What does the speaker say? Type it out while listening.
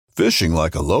Fishing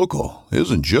like a local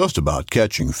isn't just about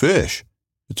catching fish.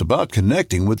 It's about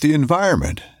connecting with the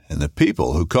environment and the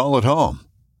people who call it home.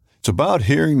 It's about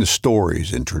hearing the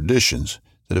stories and traditions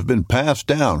that have been passed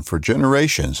down for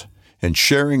generations and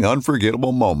sharing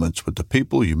unforgettable moments with the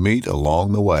people you meet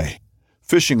along the way.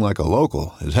 Fishing like a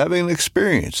local is having an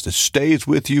experience that stays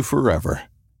with you forever.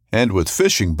 And with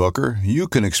Fishing Booker, you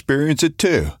can experience it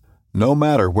too, no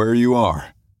matter where you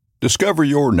are. Discover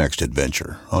your next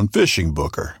adventure on Fishing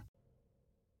Booker.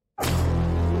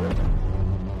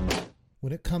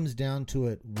 When it comes down to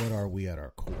it, what are we at our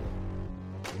core?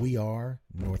 We are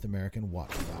North American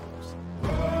waterfowlers.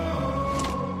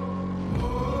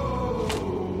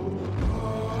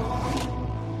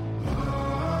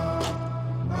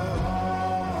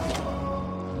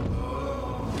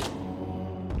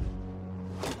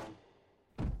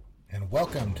 And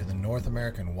welcome to the North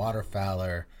American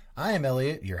Waterfowler. I am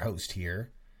Elliot, your host here.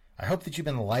 I hope that you've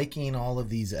been liking all of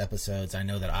these episodes. I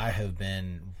know that I have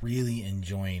been really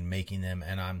enjoying making them,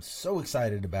 and I'm so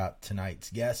excited about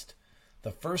tonight's guest, the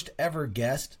first ever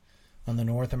guest on the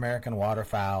North American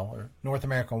Waterfowl,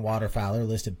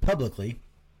 listed publicly.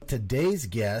 Today's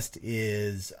guest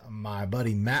is my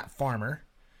buddy Matt Farmer,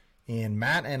 and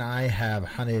Matt and I have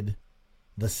hunted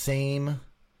the same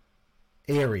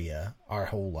area our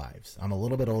whole lives. I'm a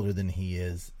little bit older than he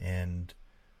is, and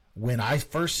when I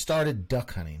first started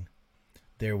duck hunting,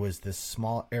 there was this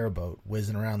small airboat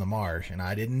whizzing around the marsh, and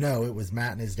I didn't know it was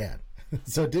Matt and his dad.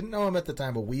 So didn't know him at the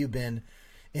time, but we've been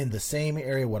in the same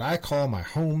area, what I call my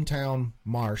hometown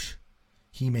marsh.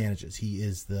 He manages. He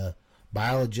is the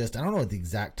biologist. I don't know what the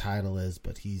exact title is,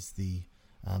 but he's the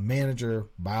manager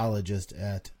biologist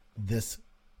at this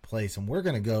place, and we're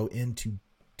going to go into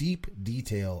deep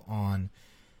detail on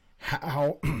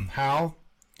how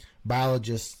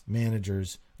biologists,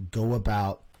 managers go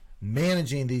about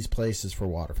managing these places for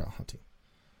waterfowl hunting.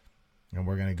 And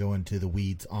we're going to go into the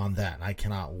weeds on that. And I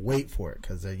cannot wait for it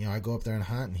because, I go up there and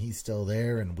hunt and he's still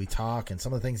there and we talk. And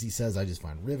some of the things he says I just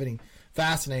find riveting,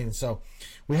 fascinating. So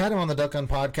we had him on the Duck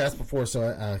Hunt podcast before, so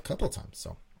a couple of times.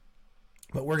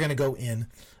 But we're going to go in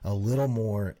a little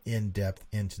more in depth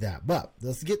into that. But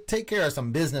let's take care of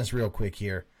some business real quick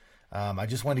here. I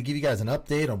just wanted to give you guys an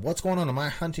update on what's going on in my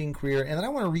hunting career. And then I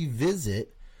want to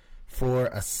revisit for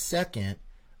a second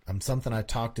something I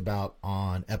talked about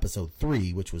on episode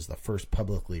 3, which was the first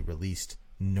publicly released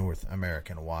North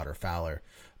American Waterfowler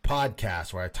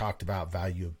podcast, where I talked about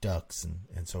value of ducks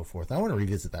and so forth. I want to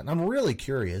revisit that. And I'm really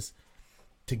curious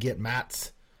to get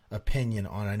Matt's opinion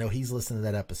on it. I know he's listened to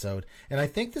that episode. And I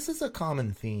think this is a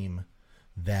common theme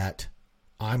that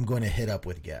I'm going to hit up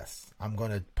with guests. I'm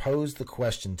going to pose the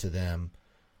question to them,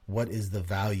 what is the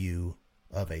value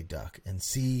of a duck? And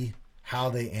see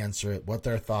how they answer it, what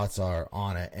their thoughts are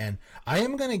on it. And I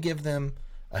am going to give them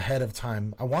ahead of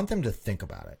time. I want them to think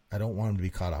about it. I don't want them to be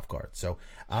caught off guard. So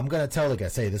I'm going to tell the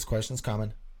guys, hey, this question's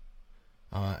coming,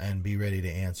 and be ready to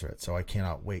answer it. So I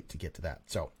cannot wait to get to that.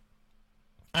 So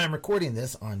I'm recording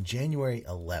this on January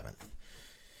 11th.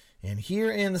 And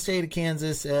here in the state of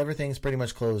Kansas, everything's pretty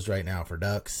much closed right now for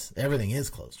ducks. Everything is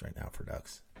closed right now for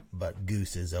ducks, but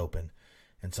goose is open.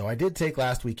 And so I did take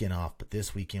last weekend off, but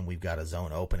this weekend we've got a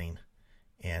zone opening.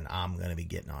 And I'm going to be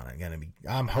getting on it.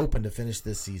 I'm hoping to finish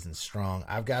this season strong.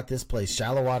 I've got this place,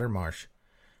 shallow water marsh,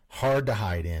 hard to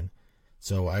hide in.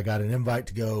 So I got an invite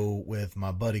to go with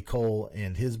my buddy Cole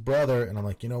and his brother. And I'm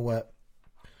like, you know what?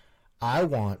 I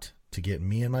want to get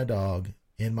me and my dog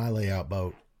in my layout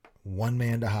boat, one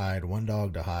man to hide, one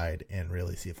dog to hide, and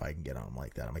really see if I can get on them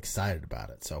like that. I'm excited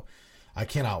about it. So I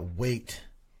cannot wait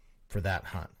for that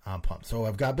hunt. I'm pumped. So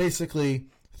I've got basically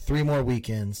 3 more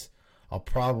weekends. I'll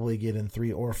probably get in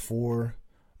 3 or 4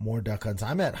 more duck hunts.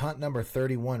 I'm at hunt number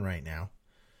 31 right now,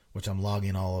 which I'm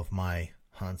logging all of my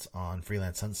hunts on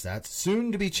Freelance Hunt Stats.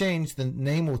 Soon to be changed. The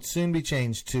name will soon be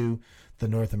changed to the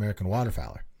North American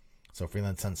Waterfowler. So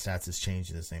Freelance Hunt Stats is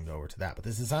changing its name over to that. But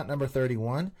this is hunt number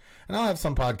 31. And I'll have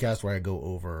some podcasts where I go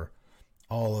over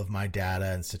all of my data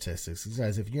and statistics.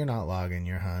 Guys, if you're not logging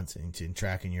your hunts and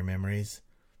tracking your memories,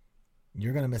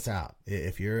 you're going to miss out.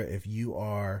 If you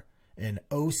are an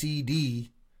OCD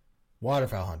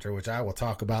waterfowl hunter, which I will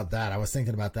talk about that. I was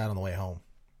thinking about that on the way home.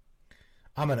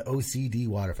 I'm an OCD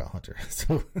waterfowl hunter.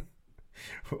 So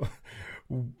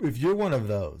if you're one of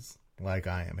those, like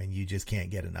I am, and you just can't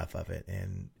get enough of it,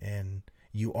 and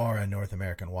you are a North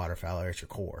American waterfowler at your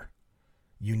core,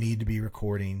 you need to be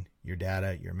recording your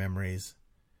data, your memories,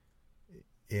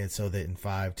 and so that in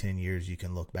 5-10 years you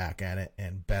can look back at it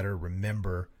and better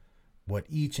remember what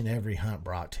each and every hunt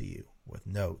brought to you, with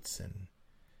notes and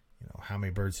how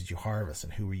many birds did you harvest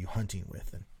and who were you hunting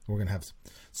with. And we're going to have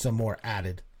some more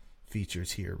added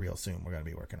features here real soon we're going to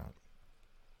be working on.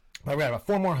 But we got about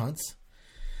 4 more hunts,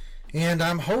 and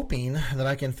I'm hoping that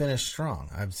I can finish strong.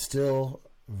 I'm still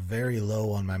very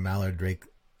low on my mallard drake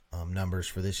numbers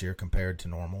for this year compared to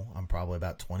normal. I'm probably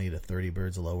about 20 to 30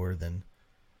 birds lower than,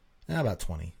 about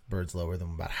 20 birds lower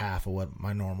than about half of what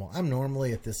my normal. I'm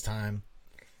normally at this time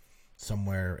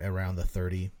somewhere around the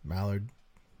 30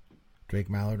 drake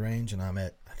mallard range, and I'm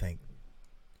at, I think,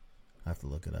 I have to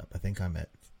look it up. I think I'm at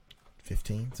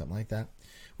 15, something like that,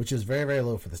 which is very, very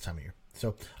low for this time of year.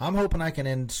 So I'm hoping I can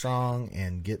end strong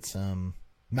and get some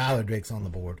mallard drakes on the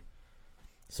board.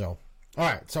 So, all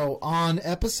right. So on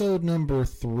episode number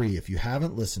 3, if you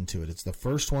haven't listened to it, it's the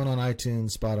first one on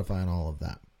iTunes, Spotify, and all of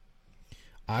that.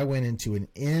 I went into an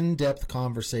in-depth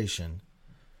conversation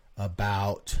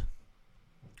about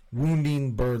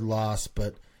wounding, bird loss,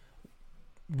 but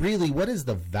really, what is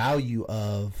the value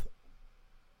of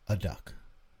a duck?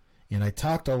 And I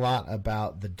talked a lot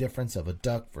about the difference of a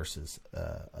duck versus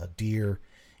a deer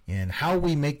and how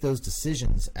we make those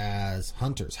decisions as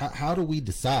hunters. How do we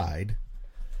decide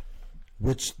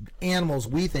which animals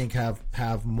we think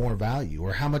have more value,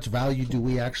 or how much value do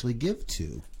we actually give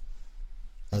to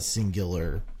a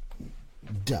singular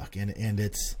duck? And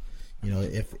it's,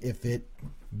 if it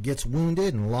gets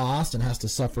wounded and lost and has to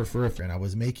suffer for it. And I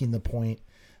was making the point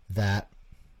that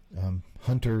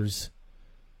hunters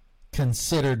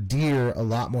consider deer a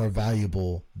lot more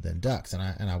valuable than ducks, and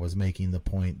I was making the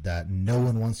point that no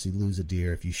one wants to lose a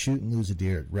deer. If you shoot and lose a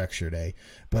deer, it wrecks your day.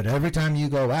 But every time you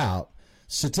go out,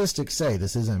 statistics say,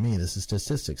 this isn't me, this is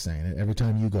statistics saying it, every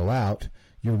time you go out,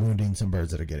 you're wounding some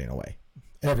birds that are getting away.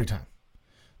 Every time.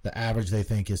 The average, they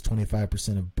think, is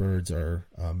 25% of birds are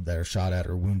that are shot at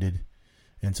or wounded,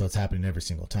 and so it's happening every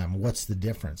single time. What's the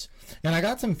difference? And I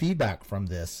got some feedback from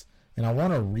this. And I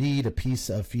want to read a piece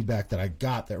of feedback that I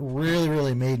got that really,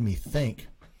 really made me think.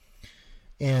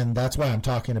 And that's why I'm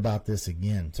talking about this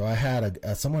again. So I had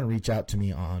someone reach out to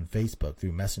me on Facebook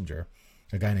through Messenger,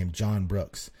 a guy named John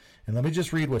Brooks. And let me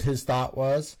just read what his thought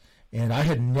was. And I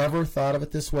had never thought of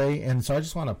it this way. And so I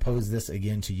just want to pose this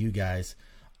again to you guys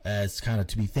as kind of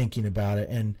to be thinking about it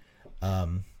and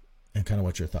kind of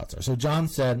what your thoughts are. So John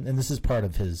said, and this is part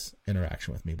of his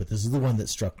interaction with me, but this is the one that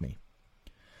struck me.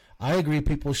 I agree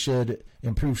people should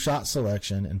improve shot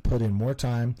selection and put in more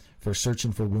time for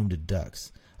searching for wounded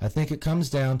ducks. I think it comes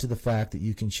down to the fact that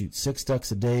you can shoot 6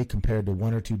 ducks a day compared to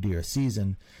 1 or 2 deer a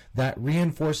season. That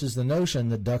reinforces the notion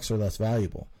that ducks are less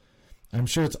valuable. I'm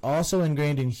sure it's also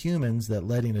ingrained in humans that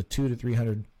letting a 200 to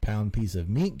 300 pound piece of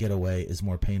meat get away is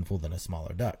more painful than a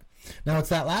smaller duck. Now, it's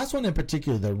that last one in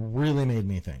particular that really made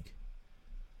me think.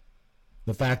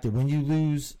 The fact that when you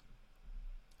lose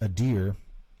a deer,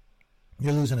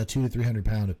 you're losing a 200 to 300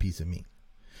 pound piece of meat.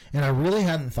 And I really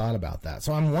hadn't thought about that.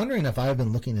 So I'm wondering if I've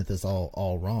been looking at this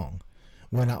all wrong.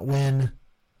 When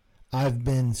I've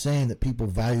been saying that people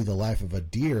value the life of a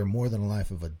deer more than the life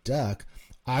of a duck,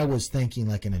 I was thinking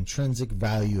like an intrinsic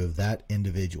value of that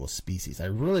individual species. I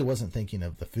really wasn't thinking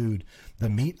of the food, the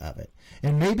meat of it.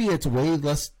 And maybe it's way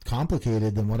less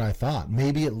complicated than what I thought.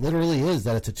 Maybe it literally is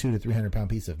that it's a 200 to 300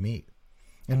 pound piece of meat.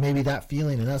 And maybe that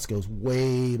feeling in us goes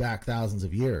way back thousands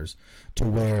of years to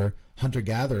where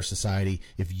hunter-gatherer society,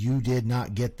 if you did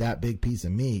not get that big piece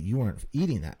of meat, you weren't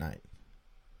eating that night.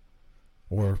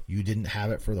 Or you didn't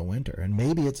have it for the winter. And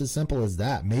maybe it's as simple as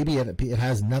that. Maybe it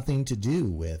has nothing to do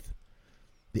with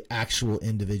the actual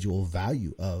individual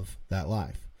value of that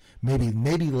life.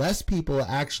 Maybe less people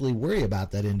actually worry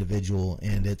about that individual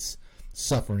and its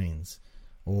sufferings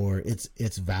or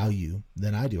its value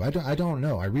than I do. I don't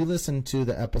know. I re-listened to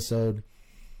the episode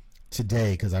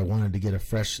today because I wanted to get a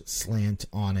fresh slant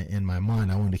on it in my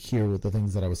mind. I wanted to hear what the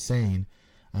things that I was saying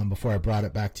before I brought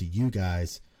it back to you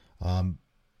guys.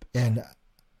 And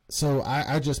so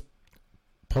I just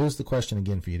posed the question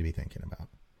again for you to be thinking about.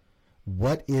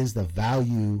 What is the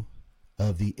value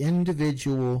of the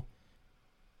individual,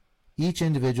 each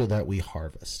individual that we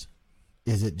harvest?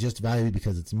 Is it just valued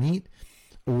because it's meat?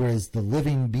 Or is the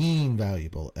living being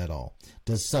valuable at all?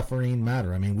 Does suffering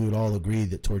matter? I mean, we would all agree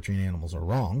that torturing animals are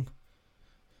wrong.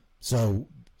 So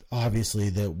obviously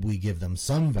that we give them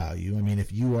some value. I mean,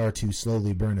 if you are to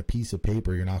slowly burn a piece of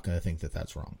paper, you're not going to think that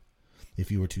that's wrong. If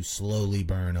you were to slowly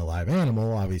burn a live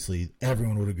animal, obviously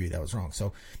everyone would agree that was wrong.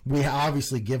 So we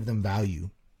obviously give them value.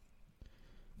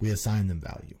 We assign them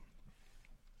value.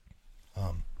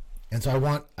 And so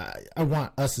I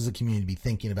want us as a community to be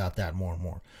thinking about that more and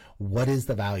more. What is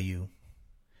the value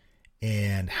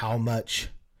and how much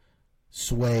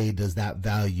sway does that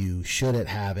value, should it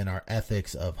have in our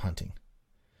ethics of hunting,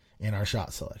 in our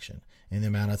shot selection, in the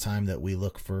amount of time that we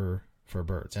look for for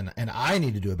birds. And I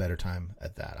need to do a better time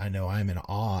at that. I know I'm in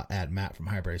awe at Matt from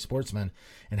Highbury Sportsman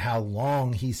and how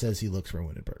long he says he looks for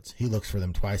wounded birds. He looks for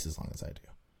them twice as long as I do.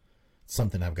 It's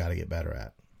something I've got to get better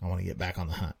at. I want to get back on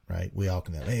the hunt, right? We all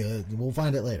can, hey, we'll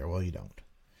find it later. Well, you don't.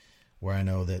 Where I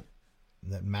know that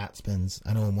Matt spends,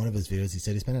 I know in one of his videos, he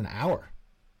said he spent an hour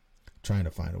trying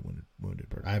to find a wounded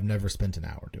bird. I've never spent an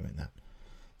hour doing that.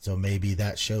 So maybe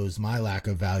that shows my lack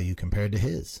of value compared to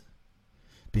his.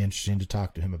 Be interesting to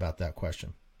talk to him about that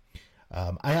question.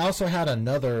 I also had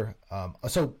another,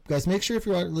 so guys, make sure if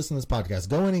you're listening to this podcast,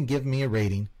 go in and give me a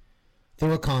rating.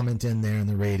 Throw a comment in there in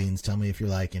the ratings. Tell me if you're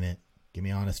liking it. Give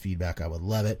me honest feedback. I would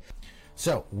love it.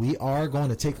 So we are going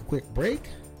to take a quick break,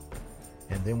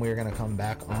 and then we're going to come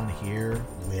back on here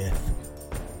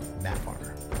with Matt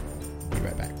Farmer. Be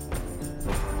right back.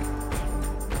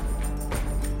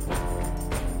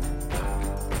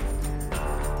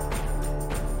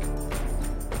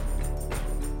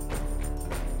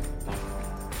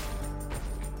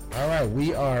 All right,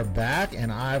 we are back, and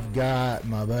I've got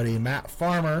my buddy Matt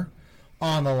Farmer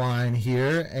on the line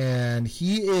here, and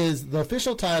he is, the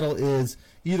official title is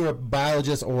either a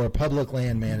biologist or a public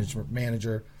land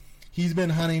manager. He's been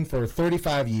hunting for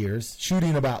 35 years,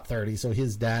 shooting about 30, so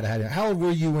his dad had it. How old were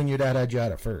you when your dad had you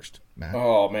out at first, Matt?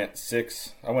 Oh, man,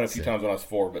 6. I went a few times when I was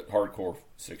 4, but hardcore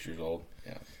 6 years old,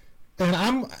 yeah. And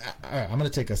I'm going to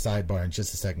take a sidebar in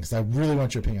just a second because I really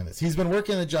want your opinion on this. He's been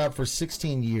working the job for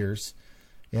 16 years.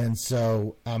 And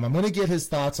so I'm going to get his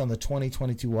thoughts on the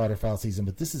 2022 waterfowl season,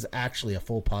 but this is actually a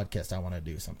full podcast I want to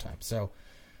do sometime. So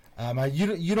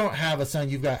you don't have a son.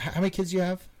 You've got, how many kids do you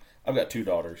have? I've got 2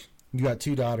 daughters. You got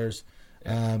 2 daughters.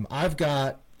 Yeah. I've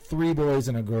got 3 boys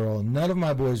and a girl. None of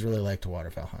my boys really like to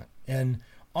waterfowl hunt. And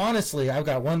honestly, I've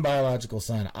got 1 biological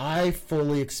son. I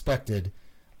fully expected,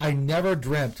 I never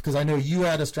dreamt, because I know you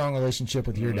had a strong relationship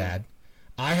with your dad.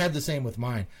 I had the same with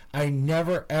mine. I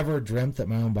never, ever dreamt that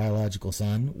my own biological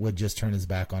son would just turn his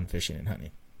back on fishing and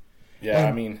hunting. Yeah, and,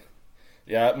 I mean,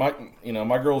 yeah,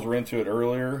 my girls were into it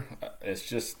earlier.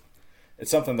 It's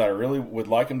something that I really would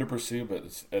like them to pursue,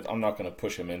 but I'm not going to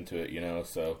push them into it,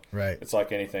 So right. It's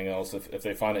like anything else. If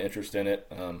they find an interest in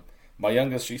it, my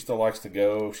youngest, she still likes to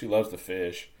go. She loves to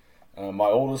fish. My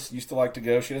oldest used to like to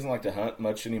go. She doesn't like to hunt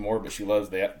much anymore, but she loves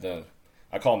the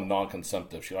I call them the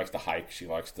non-consumptive. She likes to hike. She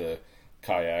likes to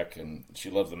kayak, and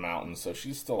she loves the mountains, so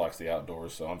she still likes the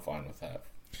outdoors, so I'm fine with that.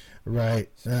 Right.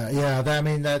 Yeah, I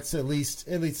mean, that's at least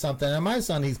something. And my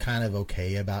son, he's kind of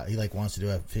okay about, he wants to do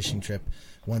a fishing trip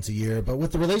once a year, but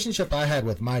with the relationship I had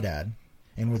with my dad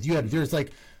and with you, there's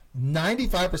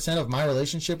 95% of my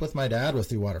relationship with my dad was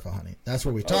through waterfowl hunting. That's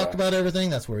where we talked about everything.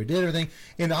 That's where we did everything.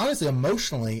 And honestly,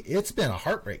 emotionally, it's been a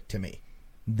heartbreak to me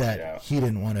that he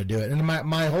didn't want to do it. And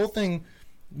my whole thing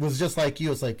was just like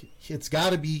you. It's like, it's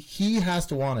got to be, he has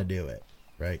to want to do it,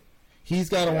 right? He's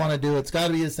got to want to do it. It's got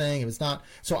to be his thing. If it's not,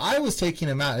 so I was taking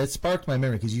him out. It sparked my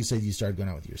memory because you said you started going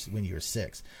out when you were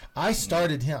 6. I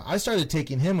started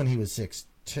taking him when he was 6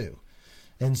 too.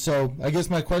 And so I guess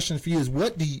my question for you is,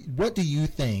 what do you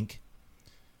think,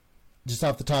 just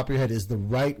off the top of your head, is the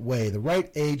right way, the right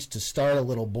age to start a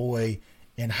little boy?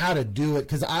 And how to do it,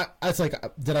 because it's like,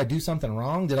 did I do something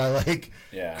wrong? Did I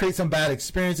create some bad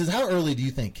experiences? How early do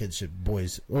you think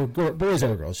boys or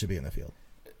girls should be in the field?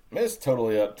 I mean, it's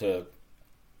totally up to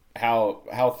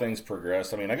how things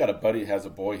progress. I mean, I got a buddy that has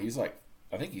a boy. He's I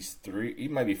think he's 3, he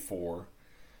might be 4,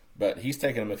 but he's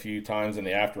taken him a few times in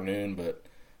the afternoon. But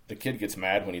the kid gets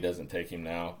mad when he doesn't take him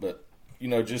now. But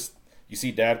just you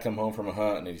see Dad come home from a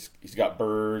hunt and he's got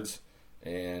birds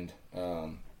and.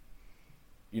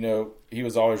 He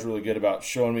was always really good about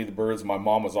showing me the birds. My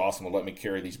mom was awesome to let me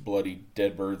carry these bloody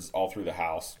dead birds all through the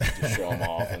house to show them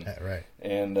off. And, right.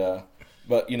 And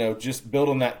but just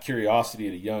building that curiosity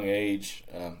at a young age.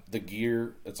 The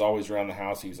gear that's always around the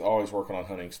house. He's always working on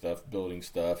hunting stuff, building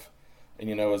stuff.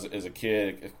 And as a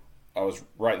kid, I was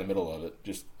right in the middle of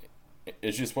it.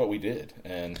 It's just what we did.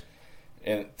 And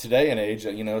today and age,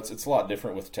 it's a lot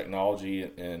different with technology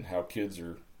and how kids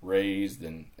are raised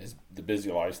and the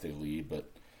busy lives they lead,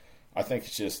 but I think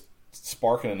it's just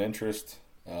sparking an interest.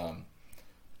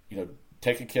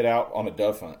 Take a kid out on a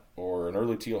dove hunt or an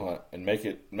early teal hunt and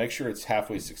make sure it's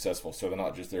halfway successful, so they're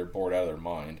not just there bored out of their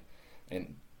mind.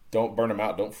 And don't burn them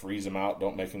out, don't freeze them out,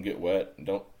 don't make them get wet, and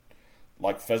don't,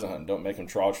 like pheasant hunting, don't make them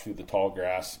trudge through the tall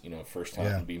grass, first hunt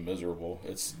and be miserable.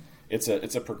 It's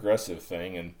a progressive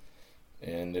thing,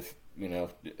 and if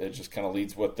it just kind of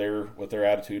leads what their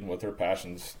attitude and what their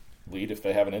passions lead. If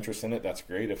they have an interest in it, that's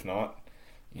great. If not,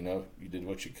 you did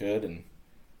what you could, and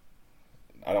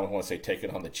I don't want to say take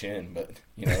it on the chin, but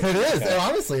it is.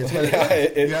 Honestly, it's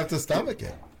what you have to stomach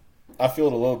it. I feel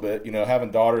it a little bit.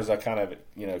 Having daughters, I kind of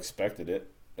expected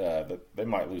it that they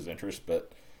might lose interest,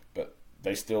 but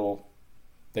they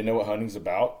know what hunting's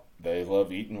about. They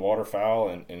love eating waterfowl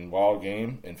and wild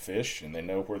game and fish, and they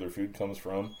know where their food comes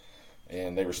from,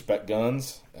 and they respect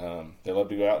guns. They love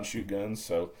to go out and shoot guns.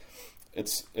 So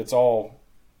it's all,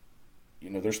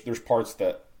 there's parts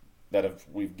that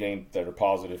we've gained that are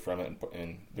positive from it,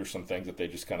 and there's some things that they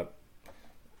just kind of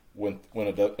went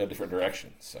a different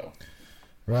direction. So.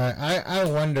 Right. I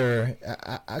wonder,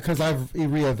 because I've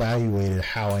reevaluated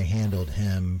how I handled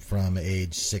him from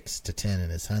age 6 to 10 in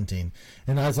his hunting.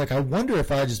 And I was like, I wonder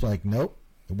if I just like, nope,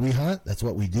 we hunt. That's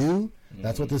what we do.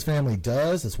 That's what this family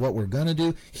does. That's what we're going to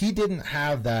do. He didn't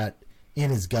have that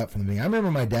in his gut from the beginning. I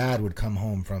remember my dad would come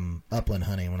home from upland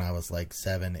hunting when I was like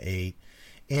 7, 8.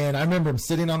 And I remember him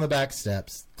sitting on the back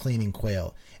steps cleaning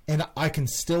quail. And I can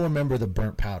still remember the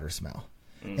burnt powder smell.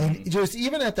 And just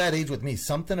even at that age with me,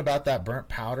 something about that burnt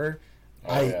powder,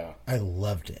 I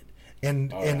loved it.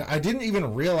 And I didn't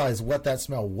even realize what that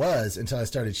smell was until I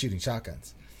started shooting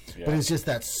shotguns. Yeah. But it's just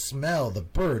that smell, the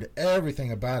bird,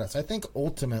 everything about it. So I think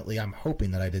ultimately, I'm hoping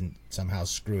that I didn't somehow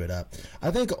screw it up. I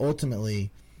think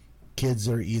ultimately, kids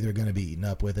are either going to be eaten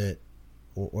up with it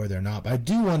or they're not. But I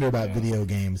do wonder about video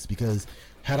games, because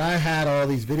had I had all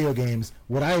these video games,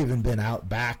 would I even been out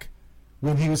back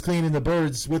when he was cleaning the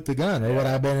birds with the gun, or would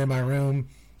I have been in my room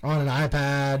on an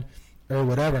iPad or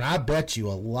whatever? And I bet you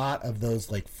a lot of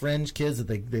those like fringe kids that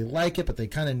they like it, but they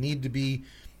kind of need to be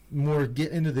more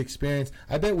get into the experience.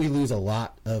 I bet we lose a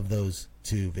lot of those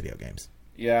to video games.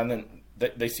 Yeah, and then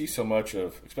they see so much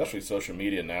of, especially social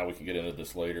media now. We can get into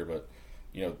this later, but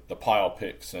the pile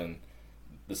picks and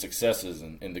the successes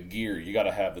and the gear. You got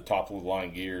to have the top of the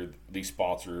line gear. These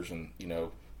sponsors, and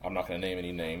I'm not going to name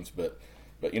any names, but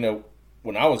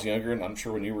when I was younger, and I'm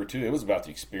sure when you were too, it was about the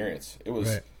experience. It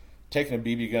was taking a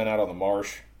BB gun out on the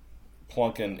marsh,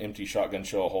 plunking empty shotgun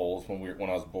shell holes when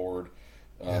I was bored.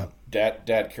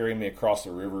 Dad carrying me across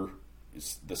the river.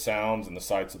 The sounds and the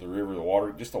sights of the river, the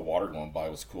water, just the water going by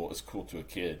was cool. It's cool to a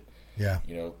kid. Yeah.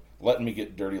 Letting me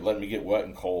get dirty, letting me get wet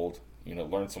and cold.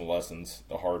 Learn some lessons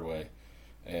the hard way,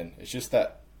 and it's just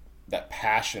that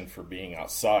passion for being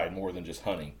outside more than just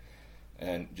hunting.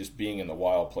 And just being in the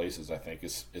wild places, I think,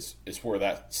 is where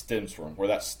that stems from, where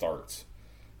that starts,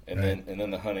 and then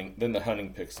the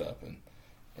hunting picks up,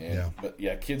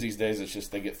 but kids these days, it's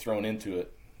just they get thrown into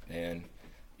it, and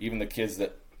even the kids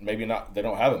that maybe they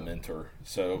don't have a mentor,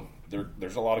 so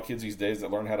there's a lot of kids these days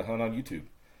that learn how to hunt on YouTube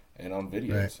and on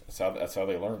videos. That's how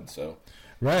they learn. So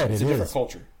it's a different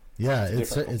culture. Yeah, it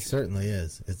certainly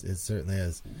is. It certainly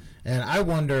is, and I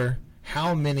wonder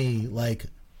how many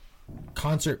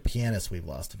concert pianists we've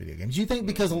lost to video games. You think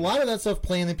because a lot of that stuff,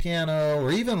 playing the piano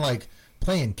or even like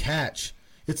playing catch,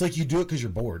 it's like you do it because you're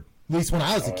bored. At least when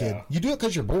I was a kid, you do it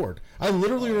because you're bored. I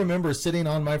literally remember sitting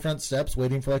on my front steps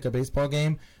waiting for like a baseball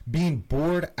game, being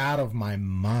bored out of my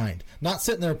mind. Not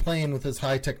sitting there playing with this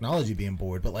high technology being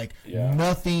bored, but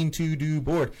nothing to do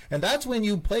bored. And that's when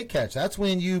you play catch. That's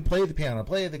when you play the piano,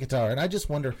 play the guitar. And I just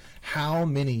wonder how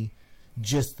many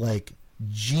just like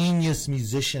genius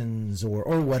musicians or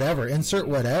whatever, insert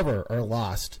whatever, are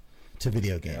lost to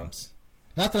video games.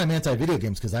 Not that I'm anti-video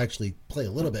games, because I actually play a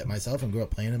little bit myself and grew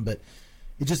up playing them, but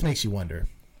it just makes you wonder.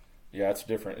 Yeah, it's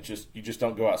different. It's just you just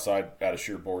don't go outside out of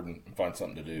sheer bored and find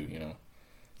something to do.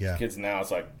 Yeah. Kids now,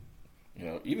 it's like,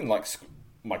 even like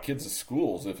my kids' at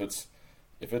schools, if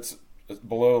it's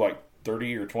below like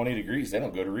 30 or 20 degrees, they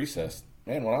don't go to recess.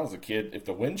 Man, when I was a kid, if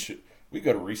the wind we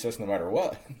go to recess no matter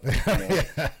what.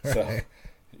 So,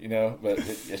 but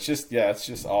it's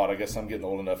just odd. I guess I'm getting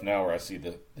old enough now where I see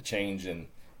the change in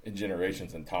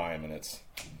generations and time, and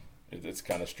it's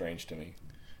kind of strange to me.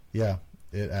 Yeah,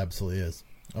 it absolutely is.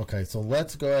 Okay, so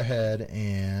let's go ahead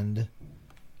and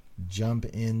jump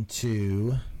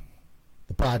into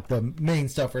the main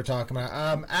stuff we're talking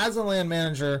about. As a land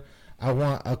manager, I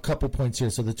want a couple points here.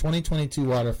 So the 2022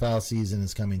 waterfowl season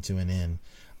is coming to an end.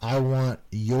 I want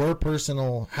your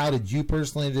how did you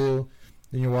personally do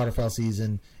in your waterfowl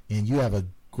season? And you have a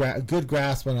good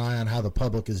grasp and eye on how the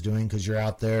public is doing, because you're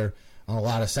out there on a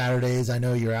lot of Saturdays. I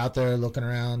know you're out there looking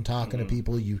around, talking to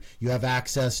people. You have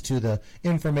access to the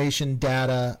information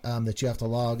data that you have to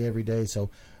log every day. So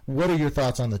what are your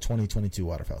thoughts on the 2022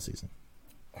 waterfowl season?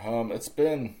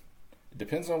 It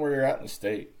depends on where you're at in the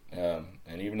state, and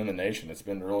even in the nation. It's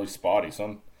been really spotty.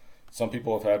 Some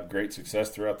people have had great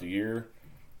success throughout the year.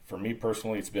 For me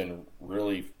personally, it's been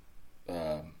really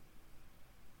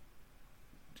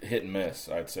hit and miss,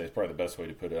 I'd say. It's probably the best way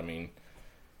to put it. I mean,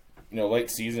 late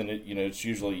season, it's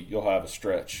usually you'll have a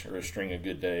stretch or a string of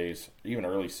good days. Even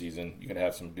early season, you can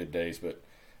have some good days, but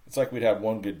it's like we'd have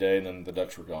one good day and then the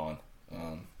ducks were gone.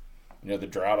 The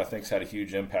drought, I think, has had a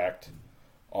huge impact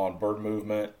on bird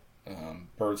movement,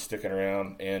 birds sticking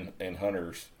around, and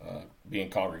hunters being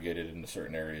congregated into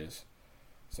certain areas.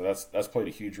 So that's played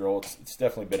a huge role. It's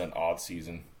definitely been an odd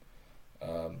season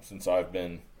since I've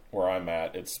been where I'm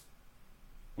at.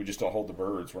 We just don't hold the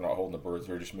birds. We're not holding the birds.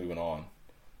 They're just moving on.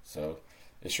 So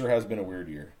it sure has been a weird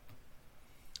year.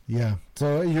 Yeah.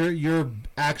 So your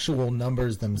actual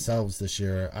numbers themselves this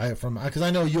year, because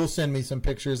I know you'll send me some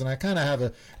pictures, and I kind of have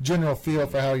a general feel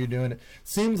for how you're doing it.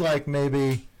 Seems like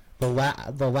maybe the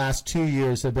last 2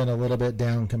 years have been a little bit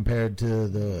down compared to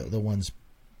the ones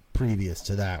previous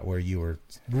to that, where you were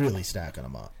really stacking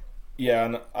them up. Yeah,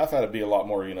 and I've had to be a lot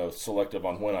more, selective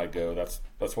on when I go.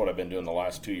 That's what I've been doing the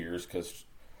last 2 years, because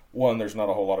one, there's not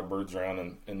a whole lot of birds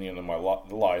around, and the end of my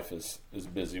life is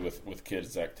busy with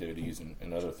kids' activities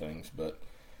and other things.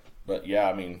 But yeah,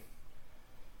 I mean,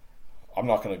 I'm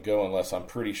not going to go unless I'm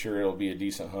pretty sure it'll be a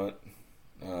decent hunt,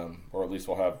 or at least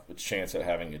we'll have a chance at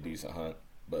having a decent hunt.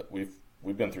 But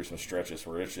we've been through some stretches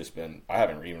where it's just been, I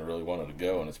haven't even really wanted to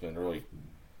go, and it's been really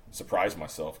surprised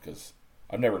myself, because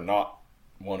I've never not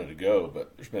wanted to go,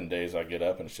 but there's been days I get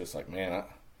up and it's just like, man, I'm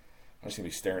just going to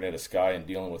be staring at a sky and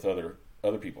dealing with other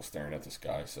people staring at the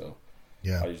sky. So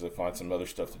yeah, I usually find some other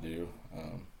stuff to do.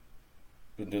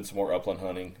 Been doing some more upland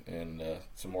hunting and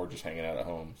some more just hanging out at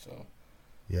home. So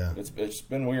yeah, it's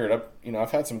been weird.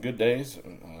 I've had some good days.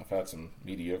 I've had some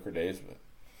mediocre days, but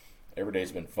every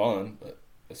day's been fun. But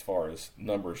as far as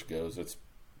numbers goes, it's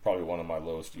probably one of my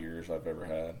lowest years I've ever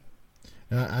had.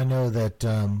 I know that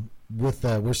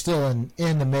we're still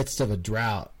in the midst of a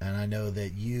drought, and I know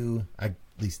that at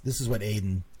least this is what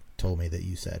Aiden told me that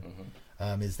you said.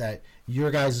 Mm-hmm. Is that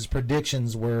your guys'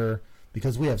 predictions were,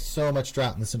 because we have so much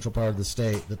drought in the central part of the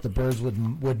state, that the birds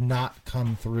would not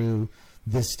come through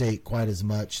this state quite as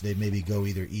much. They'd maybe go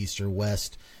either east or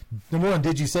west. Number one,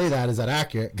 did you say that? Is that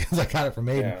accurate? Because I got it from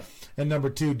Aiden. Yeah. And number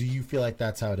two, do you feel like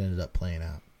that's how it ended up playing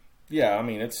out? Yeah, I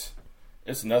mean, it's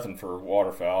nothing for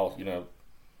waterfowl.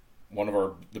 One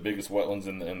of the biggest wetlands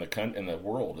in the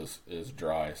world is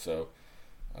dry. So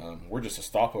we're just a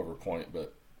stopover point,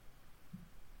 but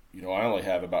I only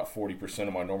have about 40%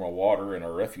 of my normal water, and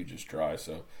our refuge is dry.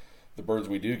 So the birds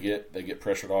we do get, they get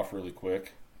pressured off really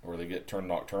quick, or they get turned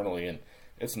nocturnally, and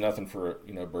it's nothing for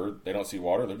a bird. They don't see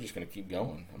water, they're just going to keep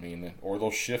going. I mean, or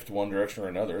they'll shift one direction or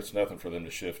another. It's nothing for them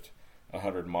to shift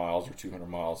 100 miles or 200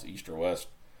 miles east or west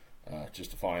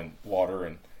just to find water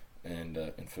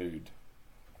and food.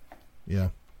 Yeah.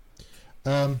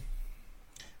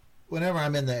 Whenever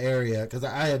I'm in the area, because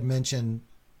I had mentioned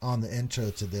on the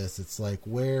intro to this, it's like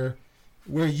where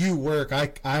you work,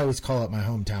 I always call it my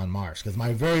hometown marsh, because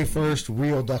my very first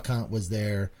real duck hunt was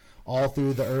there all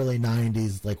through the early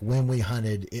 90s. Like when we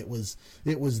hunted, it was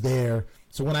there.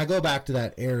 So when I go back to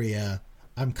that area,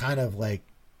 I'm kind of like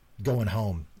going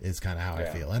home is kind of how I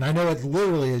feel. And I know it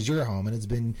literally is your home, and it's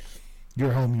been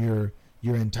your home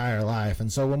your entire life.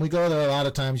 And so when we go there, a lot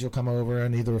of times you'll come over,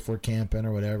 and either if we're camping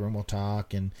or whatever, and we'll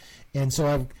talk. And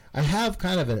so I have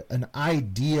kind of an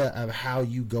idea of how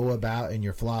you go about and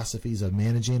your philosophies of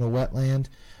managing a wetland.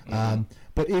 Mm-hmm.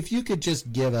 But if you could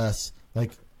just give us,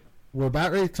 like, we're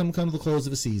about ready to come to the close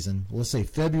of a season. Let's say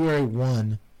February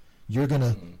 1, you're going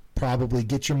to probably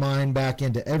get your mind back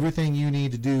into everything you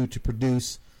need to do to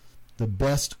produce the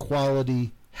best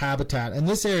quality habitat. And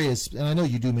this area is, and I know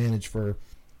you do manage for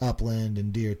upland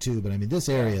and deer too, but I mean, this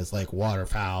area is like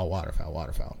waterfowl.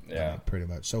 Yeah, I mean, pretty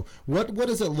much. So what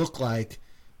does it look like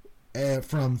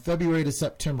from February to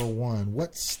September 1?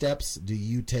 What steps do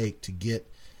you take to get,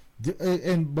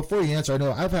 and before you answer, I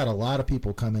know I've had a lot of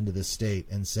people come into this state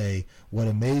and say what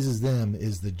amazes them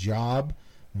is the job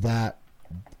that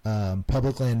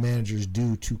public land managers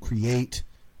do to create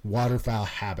waterfowl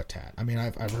habitat. I mean,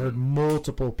 I've heard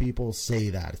multiple people say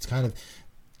that. It's kind of,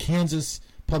 Kansas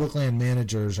public land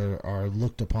managers are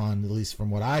looked upon, at least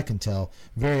from what I can tell,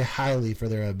 very highly for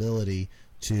their ability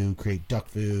to create duck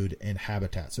food and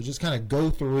habitat. So just kind of go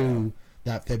through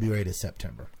that February to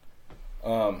September.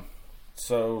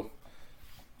 So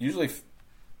usually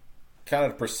kind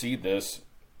of precede this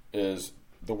is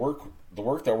the work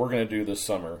that we're going to do this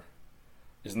summer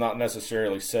is not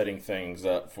necessarily setting things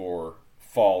up for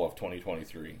fall of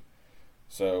 2023.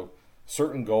 So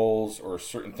certain goals or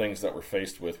certain things that we're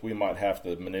faced with, we might have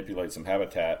to manipulate some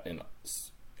habitat in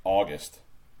August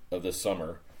of this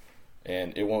summer,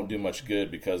 and it won't do much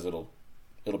good because it'll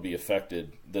be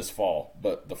affected this fall.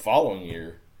 But the following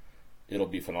year, it'll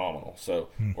be phenomenal. So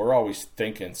we're always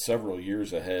thinking several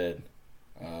years ahead.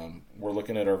 We're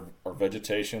looking at our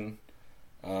vegetation.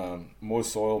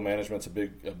 Moist soil management's a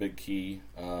big key.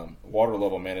 Water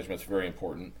level management's very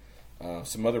important.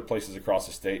 Some other places across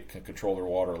the state can control their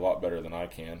water a lot better than I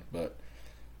can. But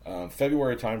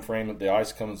February time frame, the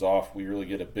ice comes off, we really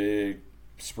get a big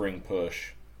spring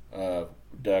push of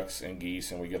ducks and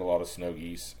geese, and we get a lot of snow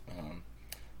geese.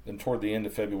 Then toward the end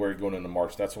of February, going into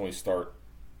March, that's when we start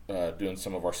doing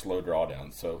some of our slow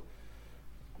drawdowns. So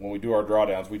when we do our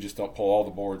drawdowns, we just don't pull all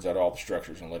the boards out of all the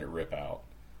structures and let it rip out.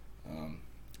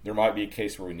 There might be a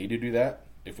case where we need to do that.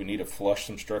 If we need to flush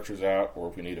some structures out, or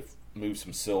if we need to move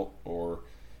some silt, or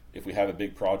if we have a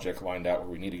big project lined out where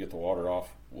we need to get the water off,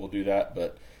 we'll do that.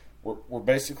 But we're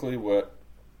basically what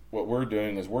we're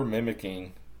doing is we're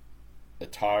mimicking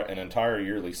an entire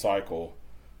yearly cycle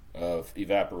of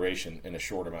evaporation in a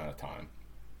short amount of time.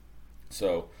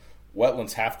 So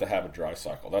wetlands have to have a dry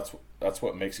cycle. That's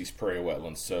what makes these prairie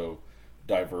wetlands so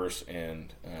diverse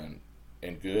and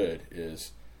good,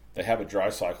 is they have a dry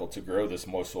cycle to grow this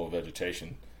moist soil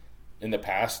vegetation. In the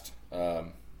past,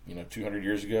 200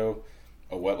 years ago,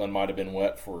 a wetland might have been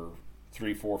wet for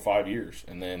 3, 4, 5 years,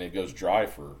 and then it goes dry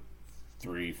for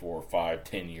 3, 4, 5,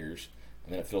 10 years,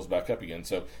 and then it fills back up again.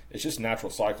 So it's just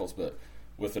natural cycles, but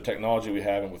with the technology we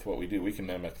have and with what we do, we can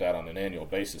mimic that on an annual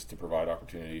basis to provide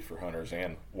opportunity for hunters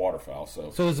and waterfowl.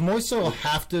 So does moist soil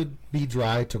have to be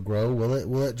dry to grow?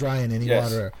 Will it dry in any Yes.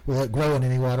 water? Will it grow in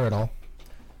any water at all?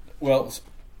 Well,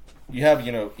 you have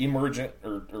emergent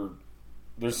or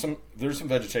there's some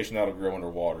vegetation that'll grow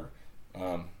underwater.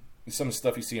 Some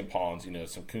stuff you see in ponds,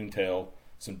 some coontail,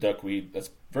 some duckweed. That's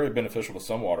very beneficial to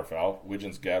some waterfowl.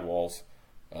 Widgeons, gadwalls,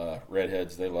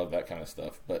 redheads, they love that kind of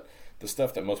stuff. But the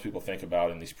stuff that most people think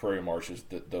about in these prairie marshes,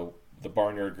 the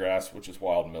barnyard grass, which is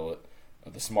wild millet,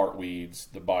 the smartweeds,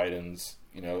 the bidens,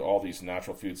 all these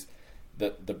natural foods,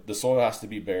 the soil has to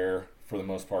be bare for the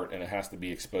most part, and it has to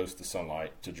be exposed to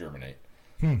sunlight to germinate.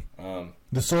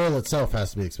 The soil itself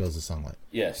has to be exposed to sunlight.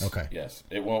 Yes. Okay. Yes.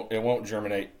 It won't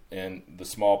germinate, and the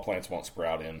small plants won't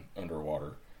sprout in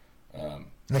underwater.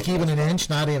 Like even an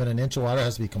inch, not even an inch of water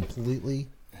has to be completely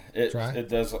dry. It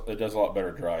does a lot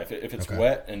better dry. If it's Okay.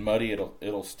 wet and muddy,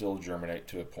 it'll still germinate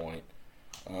to a point.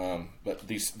 But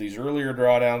these earlier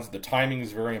drawdowns, the timing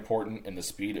is very important, and the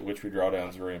speed at which we draw down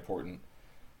is very important.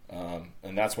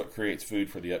 And that's what creates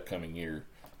food for the upcoming year.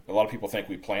 A lot of people think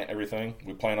we plant everything.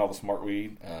 We plant all the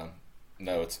smartweed.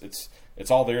 No,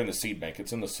 it's all there in the seed bank.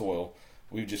 It's in the soil.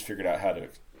 We've just figured out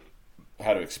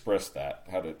how to express that,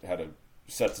 how to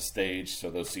set the stage so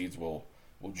those seeds will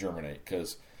germinate.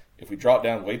 Because if we draw it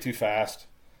down way too fast,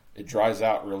 it dries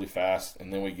out really fast,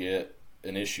 and then we get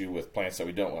an issue with plants that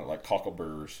we don't want, like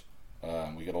cockleburrs.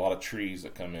 We get a lot of trees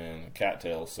that come in,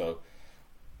 cattails. So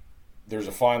there's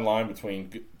a fine line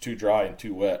between too dry and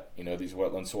too wet. These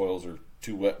wetland soils are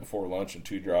too wet before lunch and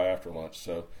too dry after lunch.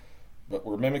 So, but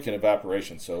we're mimicking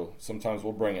evaporation. So sometimes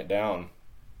we'll bring it down,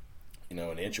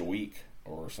 an inch a week,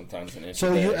 or sometimes an inch.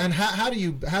 So a day. how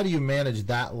do you manage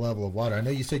that level of water? I know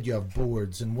you said you have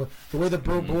boards, and the way the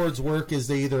boards work is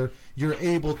you're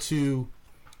able to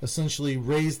essentially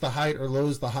raise the height or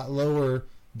lower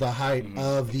the height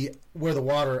of where the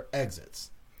water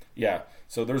exits. Yeah.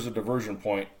 So there's a diversion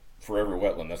point for every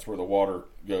wetland. That's where the water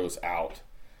goes out,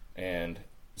 and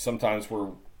sometimes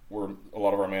where a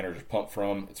lot of our managers pump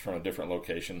from, it's from a different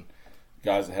location.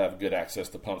 Guys that have good access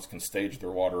to pumps can stage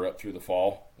their water up through the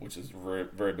fall, which is very,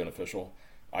 very beneficial.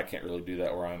 I can't really do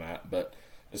that where I'm at. But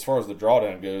as far as the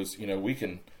drawdown goes,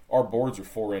 our boards are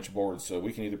 4-inch boards, so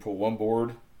we can either pull one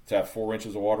board to have 4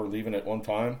 inches of water leaving at one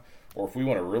time, or if we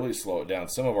want to really slow it down,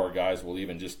 some of our guys will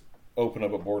even just open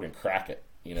up a board and crack it,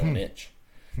 an inch,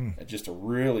 just to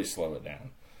really slow it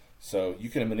down. So you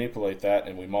can manipulate that,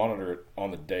 and we monitor it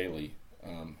on the daily,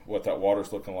 what that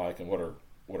water's looking like and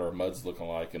what our mud's looking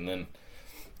like. And then,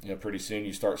 pretty soon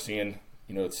you start seeing,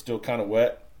 it's still kind of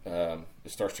wet.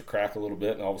 It starts to crack a little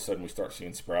bit, and all of a sudden we start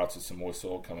seeing sprouts of some moist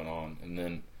soil coming on. And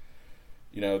then,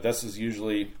 this is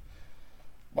usually,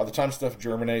 by the time stuff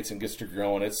germinates and gets to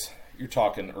growing, you're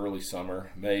talking early summer,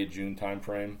 May, June time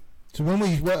frame. So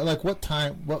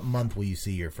what month will you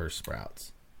see your first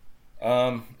sprouts?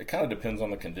 It kind of depends on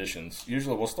the conditions.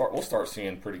 Usually we'll start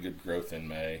seeing pretty good growth in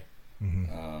May,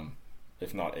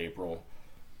 if not April,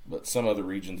 but some other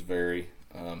regions vary.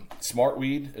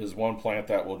 Smartweed is one plant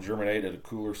that will germinate at a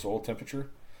cooler soil temperature.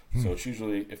 So it's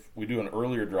usually, if we do an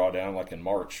earlier drawdown, like in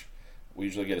March, we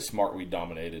usually get a smartweed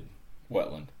dominated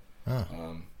wetland.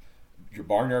 Your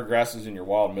barnyard grasses and your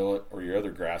wild millet or your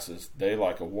other grasses, they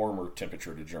like a warmer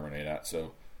temperature to germinate at.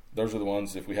 So those are the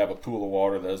ones, if we have a pool of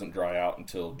water that doesn't dry out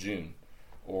until June,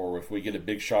 or if we get a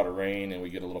big shot of rain and we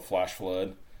get a little flash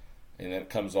flood and then it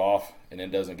comes off and then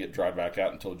doesn't get dried back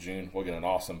out until June, we'll get an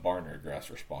awesome barnyard grass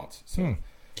response. So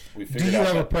we Do figured you out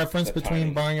have a that- preference that between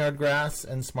timing. barnyard grass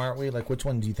and smartweed? Like, which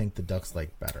one do you think the ducks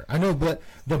like better? I know, but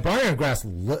the barnyard grass,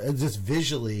 just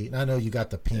visually, I know you got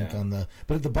the pink Yeah. on the,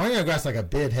 but the barnyard grass, like a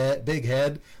big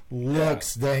head,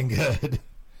 looks dang good.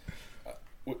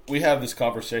 We have this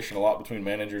conversation a lot between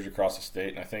managers across the state,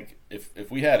 and I think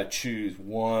if we had to choose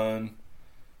one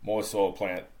moist soil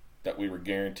plant that we were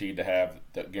guaranteed to have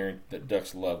that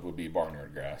ducks loved, would be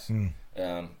barnyard grass.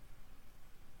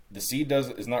 The seed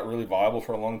is not really viable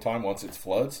for a long time once it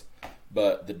floods,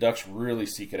 but the ducks really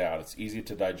seek it out. It's easy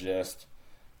to digest.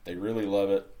 They really love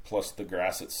it. Plus, the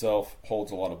grass itself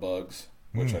holds a lot of bugs,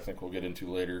 which I think we'll get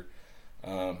into later.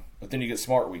 But then you get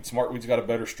smartweed. Smartweed's got a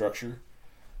better structure.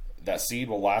 That seed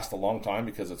will last a long time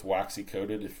because it's waxy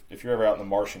coated. If you're ever out in the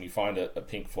marsh and you find a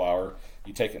pink flower,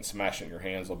 you take it and smash it in your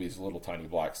hands. There'll be these little tiny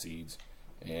black seeds,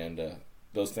 and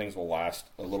those things will last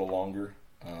a little longer.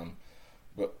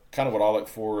 But kind of what I look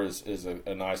for is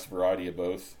a nice variety of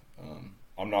both.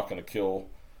 I'm not going to kill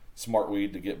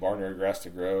smartweed to get barnyard grass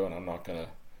to grow, and I'm not going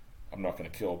to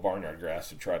kill barnyard grass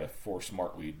to try to force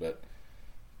smartweed. But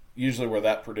usually where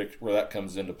that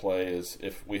comes into play is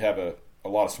if we have a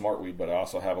lot of smartweed, but I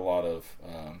also have a lot of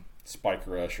spike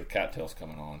rush or cattails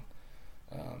coming on.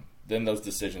 Then those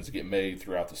decisions get made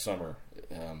throughout the summer.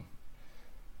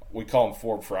 We call them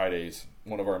Forb Fridays.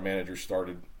 One of our managers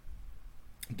started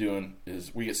doing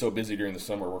is we get so busy during the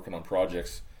summer working on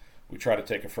projects, we try to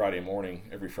take a Friday morning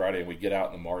every Friday and we get out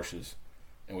in the marshes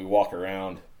and we walk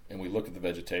around and we look at the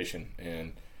vegetation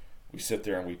and we sit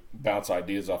there and we bounce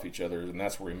ideas off each other, and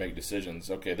that's where we make decisions.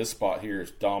 Okay, this spot here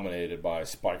is dominated by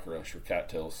spike rush or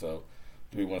cattails, so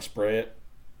do we want to spray it?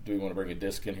 Do we want to bring a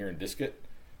disc in here and disc it?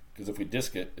 Because if we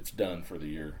disc it, it's done for the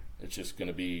year. It's just going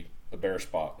to be a bare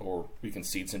spot, or we can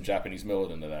seed some Japanese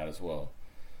millet into that as well.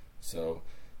 So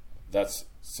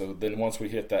then once we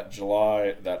hit that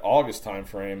August time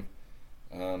frame,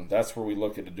 that's where we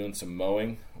look at doing some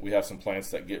mowing. We have some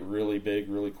plants that get really big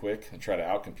really quick and try to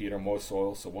outcompete our moist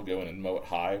soil, so we'll go in and mow it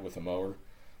high with a mower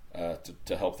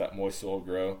to help that moist soil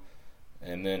grow.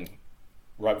 And then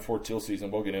right before teal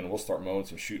season, we'll get in and we'll start mowing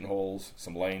some shooting holes,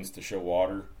 some lanes to show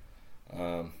water.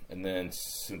 And then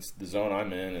since the zone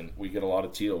I'm in and we get a lot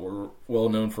of teal, we're well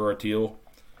known for our teal.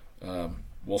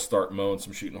 We'll start mowing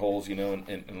some shooting holes,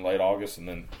 in late August, and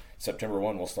then September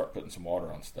 1 we'll start putting some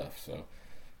water on stuff. So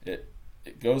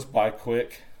it goes by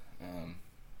quick.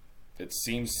 It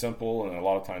seems simple, and a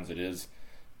lot of times it is.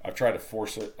 I've tried to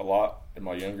force it a lot in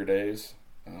my younger days.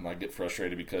 I get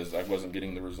frustrated because I wasn't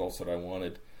getting the results that I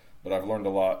wanted, but I've learned a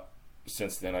lot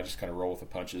since then. I just kind of roll with the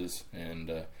punches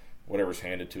and whatever's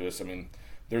handed to us. I mean,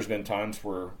 there's been times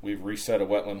where we've reset a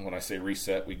wetland. When I say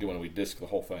reset, we go in and we disc the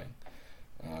whole thing.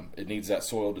 It needs that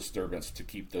soil disturbance to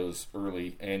keep those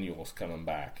early annuals coming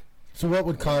back. So what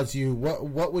would cause you,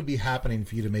 what would be happening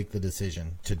for you to make the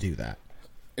decision to do that?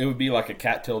 It would be like a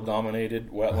cattail-dominated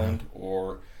wetland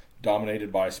or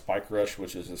dominated by spike rush,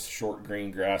 which is a short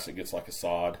green grass that gets like a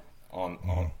sod on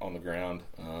the ground,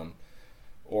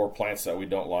 or plants that we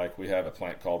don't like. We have a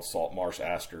plant called salt marsh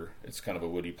aster. It's kind of a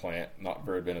woody plant, not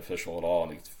very beneficial at all,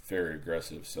 and it's very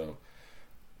aggressive. So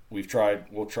we'll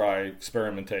try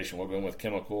experimentation. We'll go in with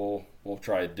chemical, we'll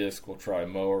try a disc, we'll try a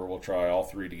mower, we'll try all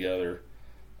three together.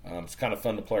 It's kind of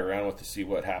fun to play around with to see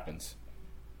what happens.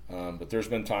 But there's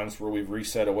been times where we've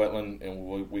reset a wetland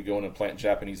and we go in and plant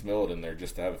Japanese millet in there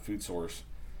just to have a food source.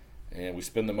 And we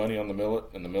spend the money on the millet,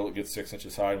 and the millet gets 6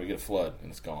 inches high, and we get a flood,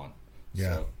 and it's gone.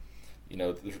 Yeah.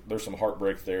 So, there's some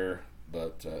heartbreak there.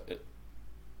 But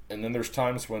and then there's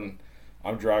times when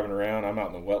I'm driving around, I'm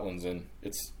out in the wetlands, and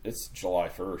it's July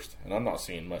 1st, and I'm not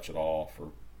seeing much at all for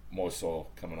moist soil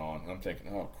coming on. I'm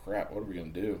thinking, oh, crap, what are we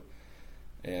going to do?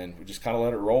 And we just kind of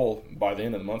let it roll. By the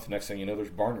end of the month, the next thing you know, there's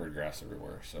barnyard grass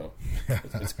everywhere. So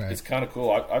it's kind of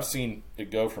cool. I've seen it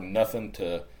go from nothing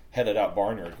to headed out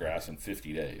barnyard grass in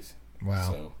 50 days.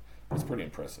 Wow. So it's pretty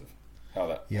impressive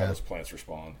how those plants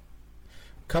respond.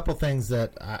 A couple things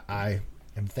that I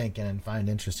am thinking and find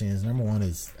interesting is, number one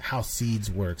is how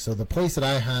seeds work. So the place that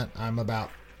I hunt, I'm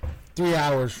about 3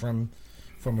 hours from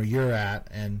where you're at,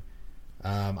 and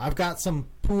I've got some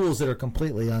pools that are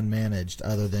completely unmanaged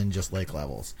other than just lake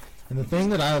levels. And the thing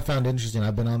that I have found interesting,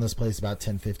 I've been on this place about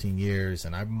 10, 15 years,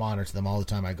 and I monitor them all the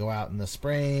time. I go out in the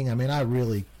spring. I mean, I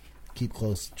really keep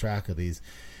close track of these.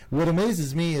 What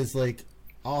amazes me is, like,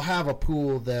 I'll have a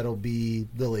pool that'll be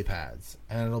lily pads,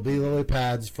 and it'll be lily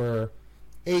pads for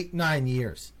 8, 9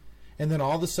 years. And then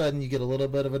all of a sudden you get a little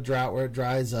bit of a drought where it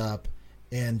dries up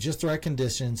and just the right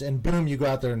conditions, and boom, you go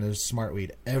out there and there's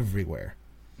smartweed everywhere.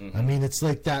 Mm-hmm. I mean, it's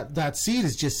like that seed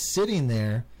is just sitting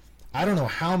there. I don't know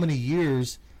how many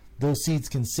years those seeds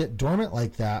can sit dormant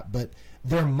like that, but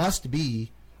there must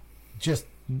be just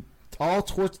all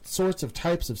sorts of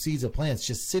types of seeds of plants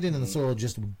just sitting in the soil,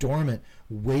 just dormant,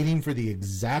 waiting for the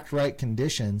exact right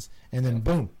conditions, and then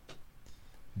boom,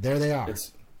 there they are.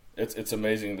 It's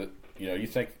amazing that, you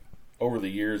think over the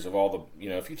years of all the,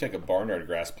 if you take a barnyard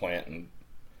grass plant and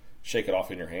shake it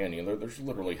off in your hand, there's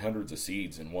literally hundreds of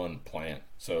seeds in one plant.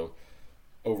 So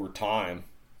over time,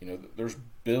 there's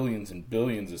billions and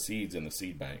billions of seeds in the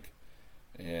seed bank.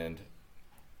 And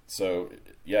so,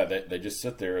 yeah, they just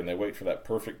sit there and they wait for that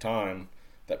perfect time,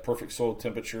 that perfect soil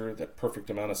temperature, that perfect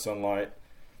amount of sunlight.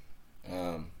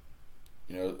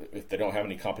 If they don't have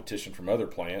any competition from other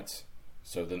plants,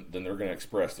 so then they're going to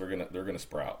express, they're going to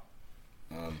sprout.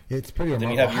 It's pretty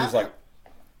remarkable. Then you have years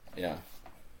yeah.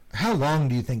 How long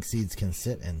do you think seeds can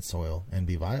sit in soil and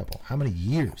be viable? How many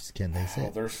years can they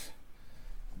sit? Well,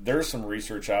 there's some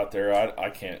research out there. I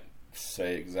can't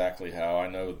say exactly how. I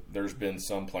know there's been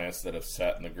some plants that have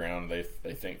sat in the ground,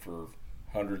 they think, for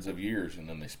hundreds of years, and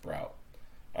then they sprout.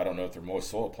 I don't know if they're moist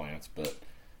soil plants, but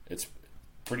it's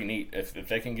pretty neat. If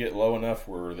they can get low enough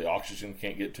where the oxygen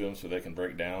can't get to them so they can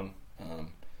break down,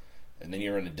 and then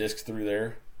you run the discs through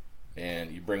there,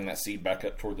 and you bring that seed back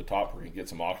up toward the top where you get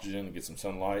some oxygen and get some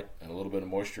sunlight and a little bit of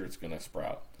moisture, it's going to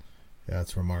sprout. Yeah,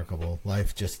 that's remarkable.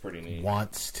 Life just pretty neat.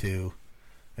 wants to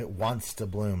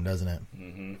bloom, doesn't it?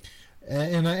 Mm-hmm.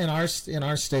 And in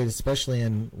our state, especially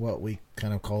in what we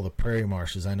kind of call the prairie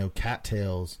marshes, I know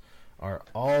cattails are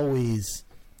always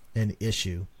an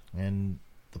issue. And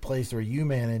the place where you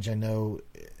manage, I know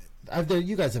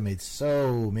you guys have made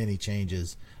so many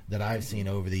changes that I've seen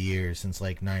over the years since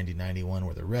like 1991,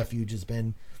 where the refuge has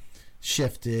been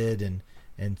shifted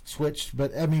and switched.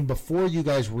 But I mean, before you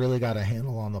guys really got a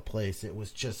handle on the place, it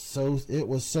was so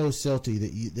silty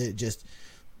that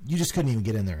you just couldn't even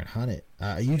get in there and hunt it.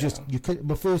 You could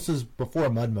before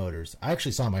mud motors. I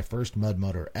actually saw my first mud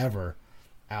motor ever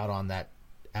out on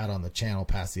the channel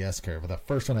past the S curve. The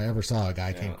first one I ever saw, a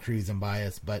guy came cruising by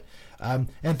us. But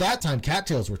at that time,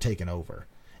 cattails were taking over.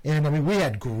 And, I mean, we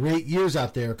had great years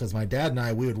out there because my dad and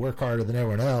I, we would work harder than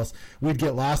everyone else. We'd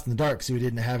get lost in the dark because we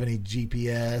didn't have any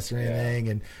GPS or anything.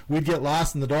 And we'd get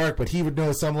lost in the dark, but he would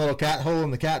know some little cat hole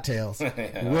in the cattails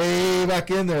way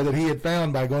back in there that he had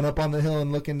found by going up on the hill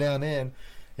and looking down in.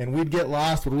 And we'd get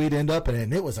lost, but we'd end up in it.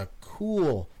 And it was a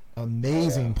cool,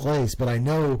 amazing place. But I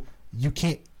know you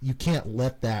can't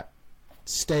let that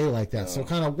stay like that. So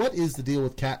kind of what is the deal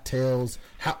with cattails?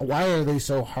 Why are they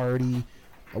so hardy?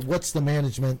 What's the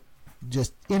management?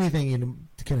 Just anything you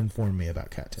can inform me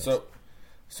about cattails.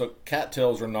 So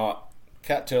cattails are not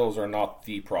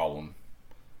the problem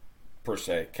per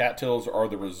se. Cattails are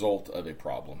the result of a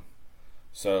problem.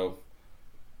 So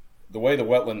the way the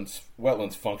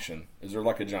wetlands function is they're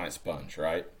like a giant sponge,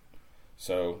 right?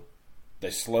 So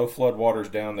they slow flood waters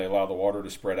down. They allow the water to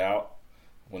spread out.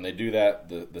 When they do that,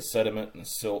 the sediment and the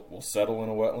silt will settle in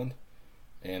a wetland,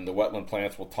 and the wetland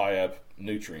plants will tie up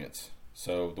nutrients.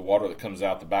 So the water that comes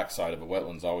out the backside of a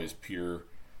wetland is always pure,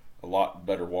 a lot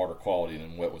better water quality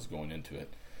than what was going into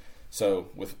it. So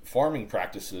with farming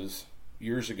practices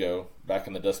years ago, back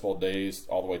in the Dust Bowl days,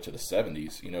 all the way to the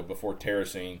 70s, before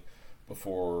terracing,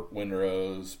 before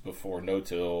windrows, before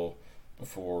no-till,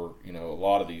 before, a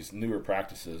lot of these newer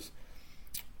practices,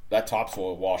 that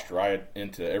topsoil washed right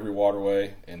into every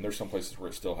waterway, and there's some places where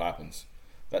it still happens.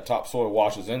 That topsoil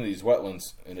washes into these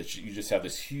wetlands, and you just have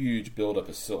this huge buildup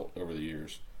of silt over the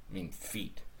years. I mean,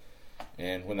 feet.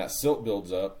 And when that silt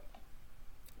builds up,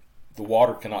 the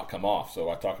water cannot come off. So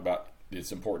I talk about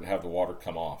it's important to have the water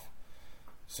come off.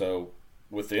 So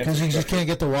with the because you just can't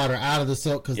get the water out of the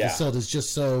silt because the silt is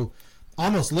just so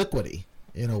almost liquidy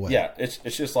in a way. Yeah, it's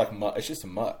just like muck. It's just a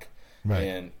muck,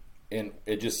 right? And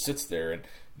it just sits there. And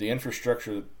the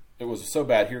infrastructure, it was so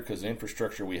bad here because the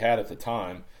infrastructure we had at the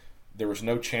time, there was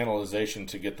no channelization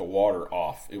to get the water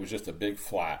off. It was just a big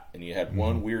flat, and you had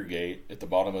one weir gate at the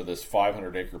bottom of this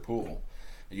 500-acre pool.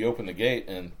 You open the gate,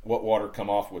 and what water come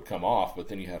off would come off, but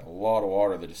then you had a lot of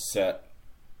water that just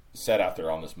sat out there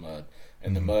on this mud,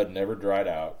 and the mud never dried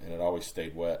out, and it always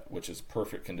stayed wet, which is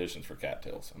perfect conditions for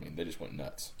cattails. I mean, they just went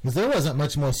nuts. Because there wasn't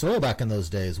much more soil back in those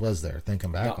days, was there?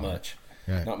 Thinking back, not much,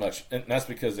 not much, and that's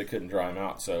because they couldn't dry them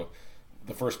out. So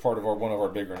the first part of one of our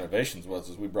bigger innovations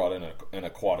was we brought in an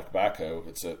aquatic backhoe.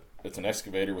 It's an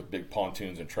excavator with big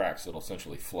pontoons and tracks that'll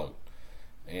essentially float.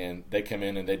 And they come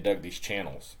in and they dug these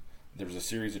channels. There's a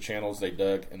series of channels they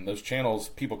dug, and those channels,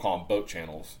 people call them boat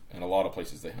channels in a lot of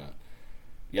places they hunt.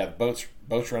 Yeah, the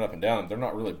boats run up and down. They're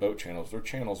not really boat channels. They're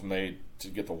channels made to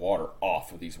get the water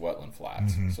off of these wetland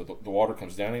flats. So the water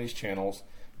comes down in these channels,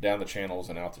 down the channels,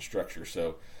 and out the structure.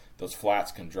 So those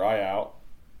flats can dry out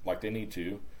like they need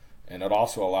to. And it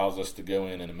also allows us to go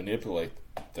in and manipulate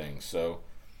things. So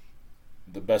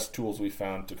the best tools we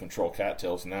found to control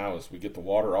cattails now is we get the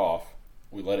water off,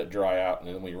 we let it dry out,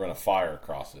 and then we run a fire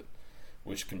across it,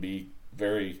 which can be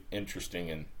very interesting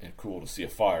and cool to see a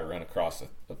fire run across a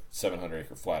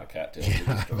 700-acre flat of cattails.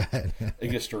 Yeah, it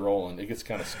gets to rolling. It gets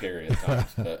kind of scary at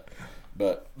times,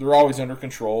 but they're always under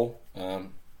control.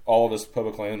 All of us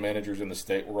public land managers in the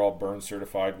state, we're all burn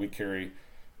certified. We carry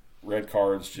red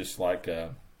cards just like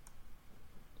guys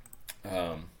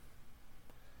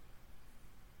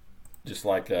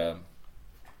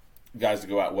that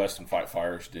go out west and fight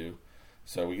fires do.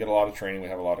 So we get a lot of training, we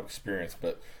have a lot of experience,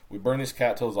 but we burn these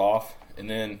cattails off, and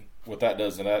then what that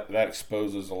does, and that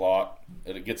exposes a lot,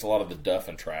 it gets a lot of the duff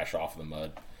and trash off of the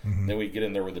mud. Mm-hmm. Then we get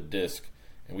in there with a disc,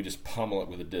 and we just pummel it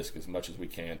with a disc as much as we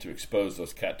can to expose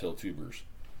those cattail tubers.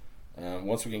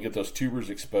 Once we can get those tubers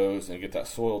exposed and get that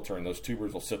soil turned, those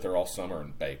tubers will sit there all summer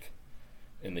and bake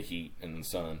in the heat and the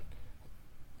sun.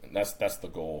 And that's the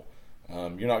goal.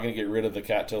 You're not going to get rid of the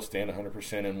cattail stand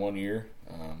 100% in 1 year,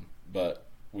 but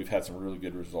we've had some really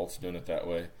good results doing it that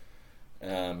way.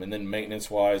 And then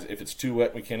maintenance-wise, if it's too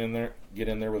wet, we can get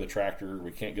in there with a tractor.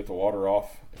 We can't get the water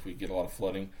off. If we get a lot of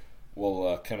flooding,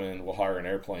 we'll come in. We'll hire an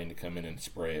airplane to come in and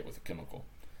spray it with a chemical.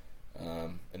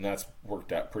 And that's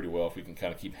worked out pretty well. If we can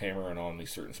kind of keep hammering on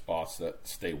these certain spots that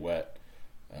stay wet,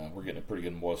 we're getting a pretty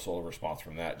good moist soil response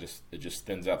from that. It just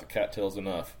thins out the cattails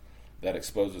enough that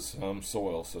exposes some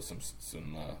soil, so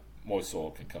some moist soil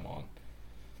can come on.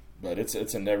 But it's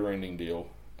a never-ending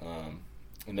deal.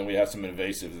 And then we have some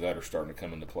invasives that are starting to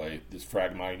come into play. These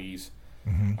Phragmites.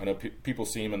 Mm-hmm. I know people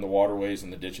see them in the waterways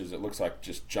and the ditches. It looks like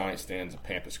just giant stands of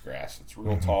pampas grass. It's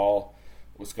real mm-hmm. tall.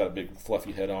 It's got a big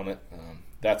fluffy head on it.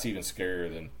 That's even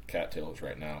scarier than cattails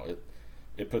right now.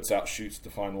 It puts out shoots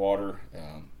to find water.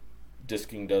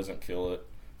 Disking doesn't kill it.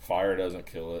 Fire doesn't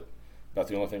kill it. About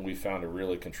the only thing we found to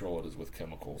really control it is with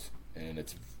chemicals. And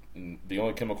it's the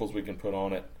only chemicals we can put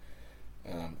on it.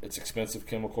 It's expensive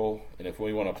chemical, and if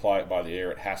we want to apply it by the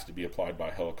air, it has to be applied by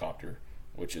helicopter,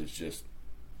 which is just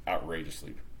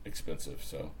outrageously expensive.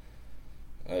 So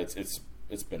it's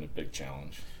been a big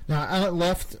challenge. Now,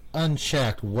 left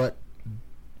unchecked, why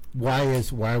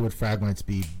would Phragmites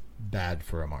be bad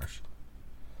for a marsh?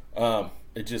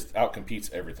 It just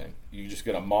outcompetes everything. You just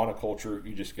get a monoculture,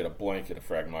 you just get a blanket of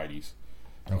Phragmites.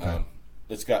 Okay.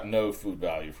 It's got no food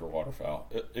value for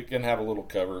waterfowl. It can have a little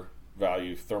cover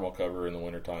value, thermal cover in the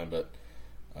wintertime, but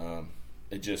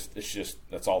it's just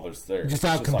that's all there's there. It just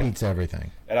outcompetes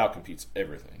everything. It outcompetes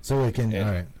everything. So we can,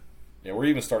 all right. Yeah, we're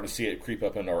even starting to see it creep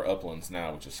up into our uplands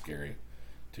now, which is scary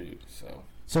too.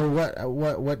 So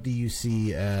what do you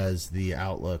see as the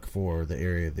outlook for the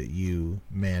area that you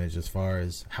manage, as far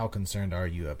as how concerned are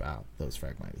you about those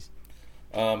Phragmites?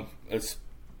 It's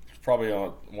probably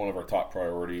on one of our top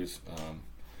priorities.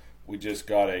 We just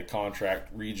got a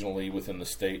contract regionally within the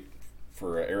state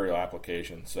for an aerial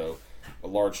application, so a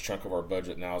large chunk of our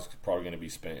budget now is probably going to be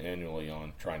spent annually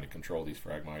on trying to control these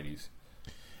Phragmites.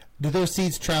 Do those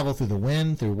seeds travel through the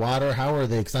wind, through water? How are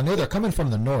they? Because I know they're coming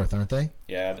from the north, aren't they?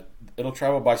 Yeah, it'll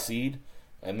travel by seed,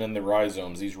 and then the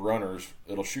rhizomes, these runners,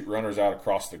 it'll shoot runners out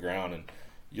across the ground, and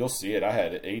you'll see it. I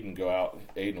had Aiden go out.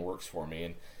 Aiden works for me,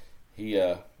 and he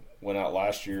went out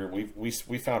last year.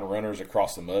 We found runners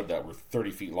across the mud that were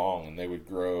 30 feet long, and they would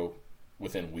grow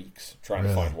within weeks trying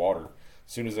to find water.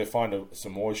 As soon as they find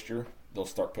some moisture, they'll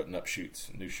start putting up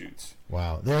new shoots.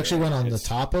 Wow. They actually went on the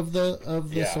top of the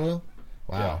soil?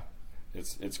 Wow. Yeah.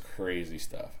 It's crazy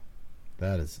stuff.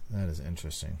 That is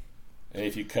interesting. And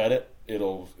if you cut it,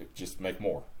 it'll just make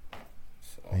more.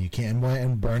 So. And you can't.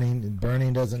 And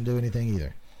burning doesn't do anything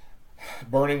either.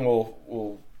 Burning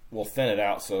will thin it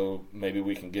out, so maybe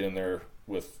we can get in there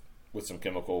with some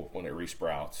chemical when it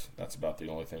resprouts. That's about the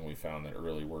only thing we found that it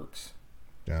really works.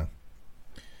 Yeah.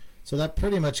 So that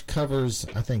pretty much covers.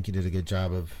 I think you did a good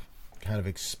job of kind of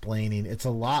explaining. It's a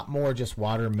lot more just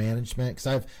water management,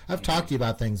 because I've talked to you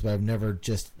about things, but I've never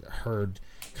just heard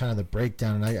kind of the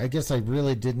breakdown, and I guess I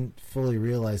really didn't fully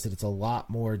realize that it's a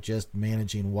lot more just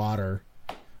managing water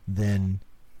than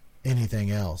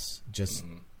anything else. Just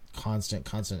constant.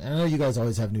 And I know you guys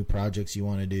always have new projects you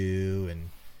want to do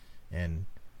and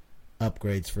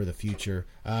upgrades for the future.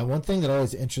 One thing that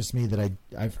always interests me that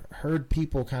I've heard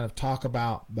people kind of talk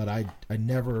about, but I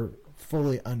never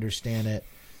fully understand it.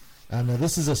 Now,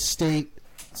 this is a state,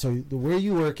 so where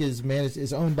you work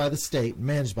is owned by the state,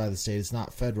 managed by the state. It's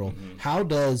not federal. Mm-hmm. How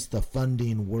does the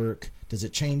funding work? Does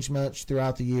it change much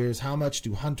throughout the years? How much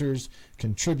do hunters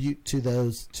contribute to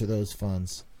those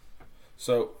funds?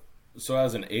 So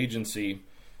as an agency,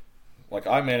 like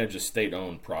I manage a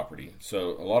state-owned property.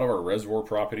 So a lot of our reservoir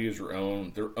properties are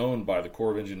owned by the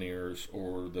Corps of Engineers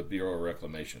or the Bureau of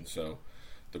Reclamation. So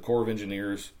the Corps of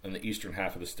Engineers in the eastern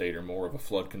half of the state are more of a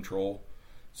flood control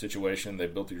situation. They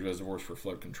built these reservoirs for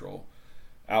flood control.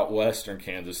 Out western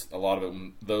Kansas, a lot of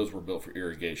them, those were built for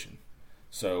irrigation.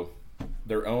 So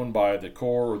they're owned by the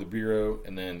Corps or the Bureau,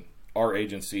 and then our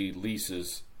agency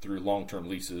leases through long-term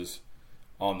leases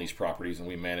on these properties, and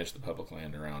we manage the public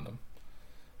land around them.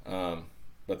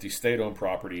 But these state-owned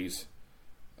properties,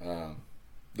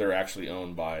 they're actually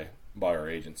owned by our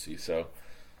agency. So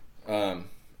I'll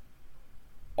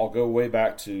go way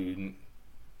back to,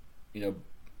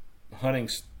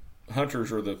 hunters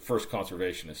are the first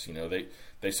conservationists.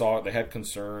 They had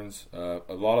concerns. A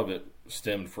lot of it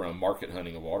stemmed from market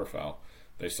hunting of waterfowl.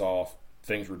 They saw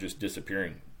things were just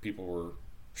disappearing. People were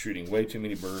shooting way too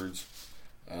many birds.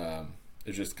 It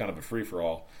was just kind of a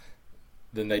free-for-all.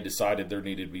 Then they decided there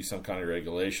needed to be some kind of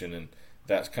regulation, and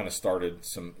that kind of started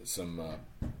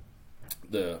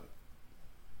the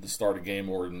start of game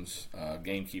wardens,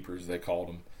 gamekeepers they called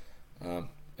them,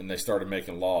 and they started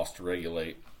making laws to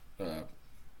regulate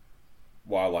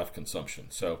wildlife consumption.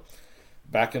 So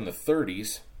back in the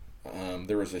 30s,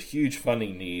 there was a huge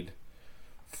funding need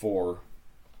for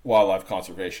wildlife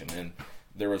conservation, and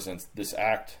there was this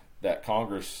act that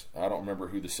Congress, I don't remember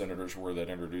who the senators were that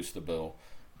introduced the bill,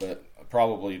 but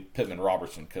probably Pittman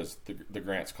Robertson, because the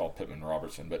grant's called Pittman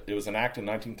Robertson. But it was an act in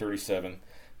 1937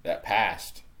 that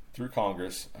passed through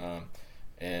Congress,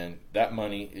 and that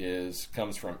money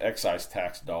comes from excise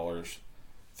tax dollars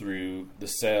through the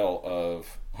sale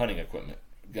of hunting equipment.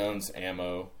 Guns,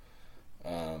 ammo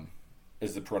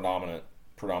is the predominant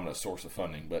source of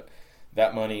funding, but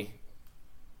that money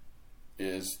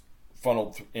is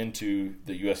funneled into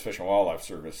the U.S. Fish and Wildlife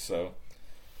Service. So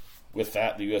with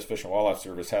that, the U.S. Fish and Wildlife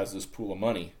Service has this pool of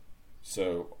money.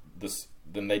 So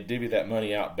then they divvy that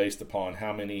money out based upon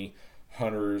how many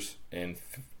hunters and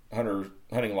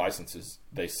hunting licenses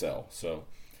they sell. So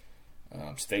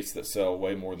states that sell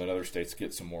way more than other states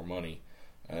get some more money.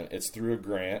 It's through a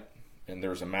grant, and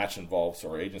there's a match involved,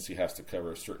 so our agency has to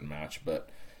cover a certain match. But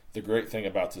the great thing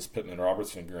about this Pittman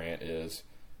Robertson grant is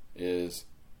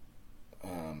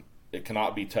it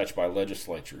cannot be touched by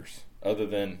legislatures other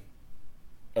than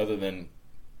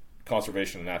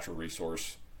conservation and natural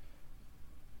resource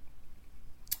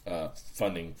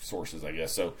funding sources, I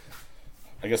guess. So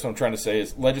I guess what I'm trying to say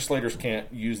is legislators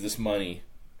can't use this money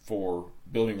for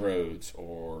building roads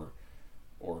or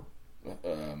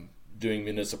doing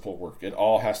municipal work. It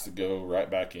all has to go right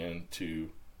back into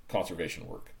conservation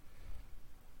work.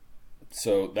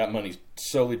 So that money's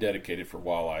solely dedicated for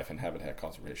wildlife and habitat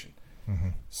conservation. Mm-hmm.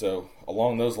 So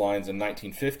along those lines, in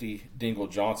 1950,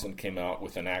 Dingell-Johnson came out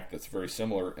with an act that's very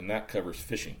similar, and that covers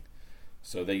fishing.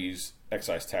 So they use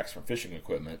excise tax from fishing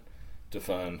equipment to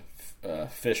fund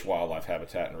fish, wildlife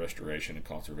habitat, and restoration and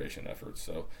conservation efforts.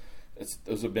 So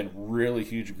those have been really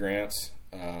huge grants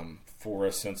for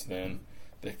us since then.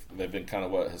 They've been kind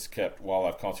of what has kept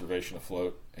wildlife conservation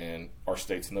afloat, and our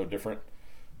state's no different.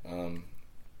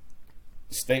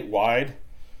 Statewide,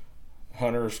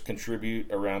 hunters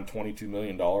contribute around $22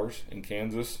 million in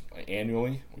Kansas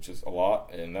annually, which is a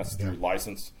lot, and that's through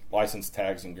license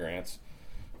tags and grants.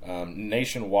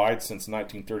 Nationwide, since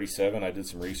 1937, I did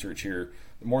some research here,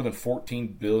 more than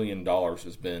 $14 billion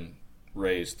has been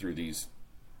raised through this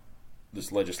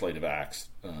legislative acts.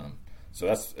 So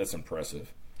that's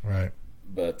impressive. Right.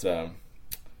 But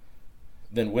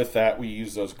then with that, we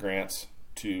use those grants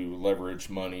to leverage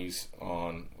monies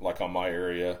on my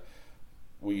area.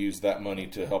 We use that money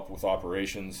to help with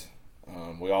operations.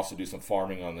 We also do some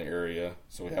farming on the area,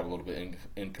 so we have a little bit of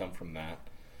income from that.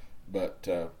 But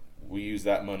we use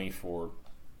that money for,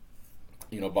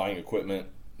 buying equipment,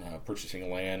 purchasing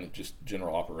land, just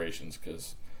general operations,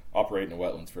 because operating a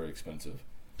wetland's very expensive.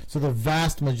 So the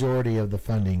vast majority of the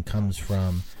funding comes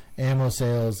from ammo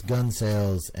sales, gun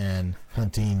sales, and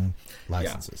hunting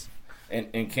licenses. Yeah.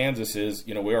 And Kansas is,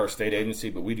 we are a state agency,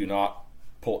 but we do not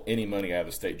pull any money out of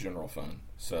the state general fund.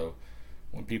 So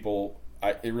when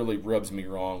it really rubs me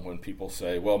wrong when people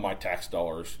say, well, my tax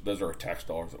dollars, those are our tax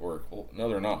dollars at work. Well, no,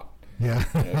 they're not.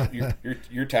 Yeah.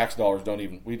 Your tax dollars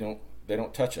they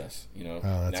don't touch us.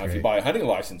 Now, great. If you buy a hunting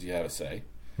license, you have a say.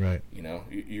 Right.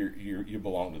 You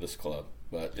belong to this club.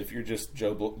 But if you're just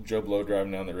Joe Blow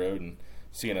driving down the road and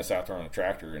seeing us out there on a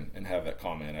tractor and have that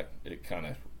comment, it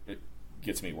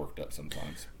gets me worked up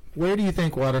sometimes. Where do you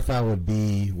think waterfowl would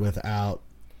be without,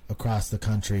 across the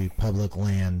country, public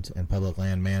land and public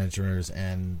land managers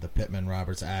and the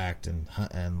Pittman-Roberts Act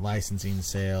and licensing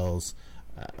sales?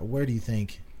 Where do you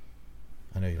think,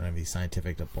 I know you don't have any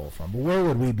scientific to pull from, but where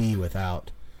would we be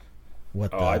without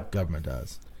what the government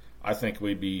does? I think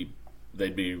they'd be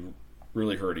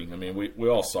really hurting. I mean, we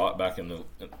all saw it back in the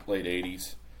late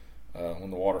 80s.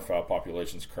 when the waterfowl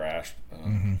populations crashed.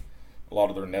 A lot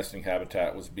of their nesting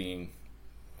habitat was being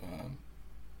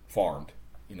farmed.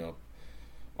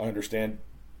 I understand,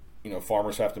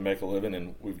 farmers have to make a living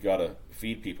and we've got to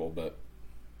feed people, but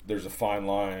there's a fine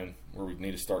line where we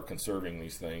need to start conserving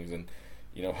these things. And,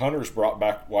 hunters brought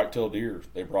back white-tailed deer.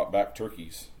 They brought back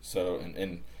turkeys. So,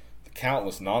 and the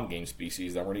countless non-game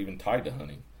species that weren't even tied to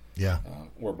hunting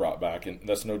were brought back. And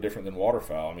that's no different than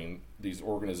waterfowl. I mean, these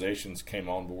organizations came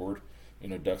on board,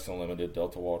 Ducks Unlimited,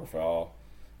 Delta Waterfowl,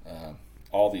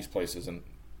 all these places, and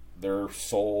their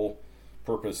sole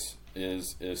purpose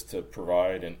is to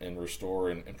provide and restore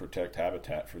and protect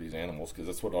habitat for these animals, because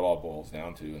that's what it all boils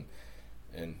down to.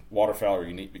 And waterfowl are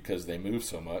unique because they move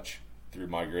so much through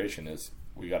migration. Is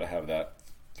we got to have that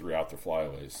throughout their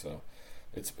flyaways. So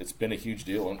it's been a huge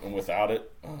deal, and without it,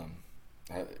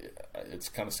 it's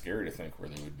kind of scary to think where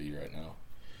they would be right now.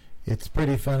 It's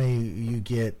pretty funny. You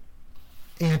get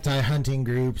anti-hunting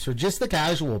groups or just the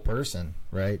casual person,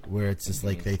 right, where it's just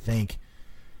like they think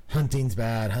hunting's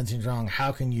bad, hunting's wrong,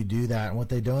 how can you do that? And what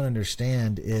they don't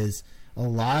understand is a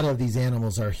lot of these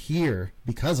animals are here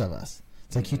because of us.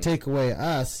 It's like you take away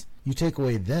us, you take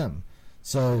away them.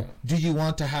 So do you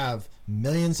want to have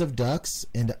millions of ducks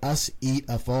and us eat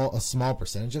a small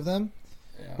percentage of them?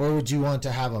 Or would you want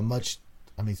to have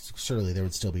surely there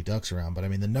would still be ducks around, but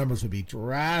the numbers would be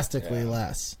drastically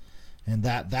less. And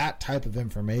that type of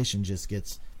information just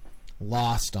gets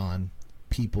lost on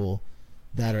people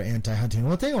that are anti-hunting.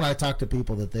 One thing when I talk to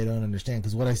people that they don't understand,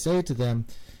 because what I say to them,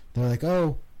 they're like,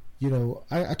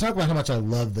 I talk about how much I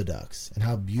love the ducks and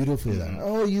how beautifully they are.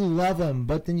 Oh, you love them,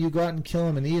 but then you go out and kill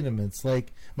them and eat them. It's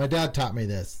like, my dad taught me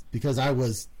this because I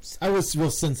was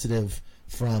real sensitive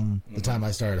from the time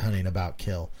I started hunting about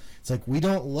kill. It's like, we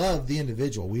don't love the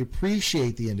individual. We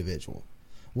appreciate the individual.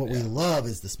 What we love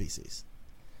is the species.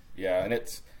 Yeah, and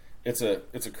it's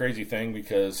a crazy thing,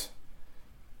 because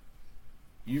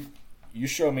you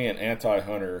show me an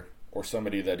anti-hunter or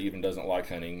somebody that even doesn't like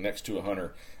hunting next to a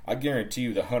hunter, I guarantee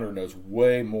you the hunter knows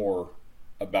way more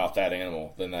about that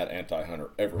animal than that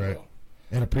anti-hunter ever will.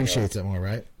 And appreciates it more,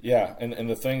 right? Yeah, and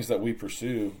the things that we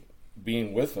pursue,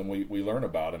 being with them, we learn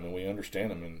about them and we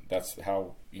understand them, and that's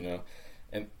how,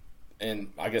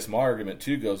 and I guess my argument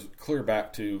too goes clear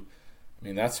back to,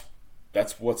 that's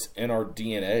what's in our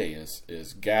DNA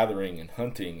is gathering and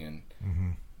hunting and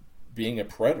being a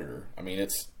predator.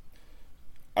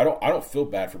 I don't feel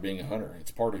bad for being a hunter.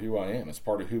 It's part of who I am. It's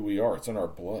part of who we are. It's in our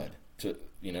blood.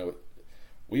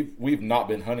 We've not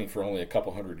been hunting for only a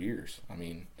couple hundred years.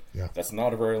 That's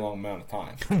not a very long amount of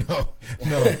time.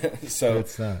 No, so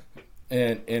it's not.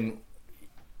 And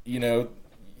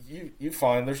you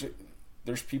find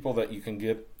there's people that you can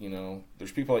get.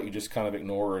 There's people that you just kind of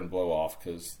ignore and blow off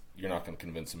because you're not going to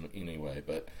convince them anyway.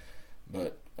 But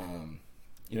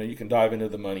you can dive into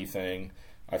the money thing.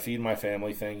 I feed my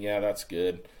family thing. Yeah, that's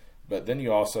good. But then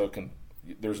you also can,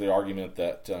 there's the argument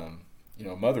that,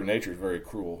 Mother Nature is very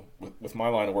cruel. With my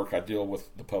line of work, I deal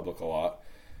with the public a lot.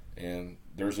 And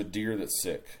there's a deer that's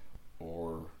sick,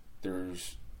 or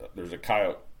there's a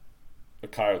coyote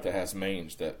that has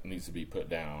mange that needs to be put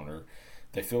down, or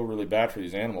they feel really bad for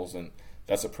these animals. And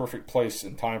that's a perfect place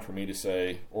and time for me to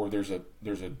say, or there's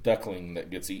a duckling that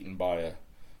gets eaten by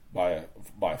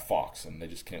a fox, and they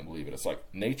just can't believe it. It's like,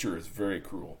 nature is very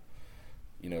cruel,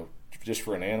 just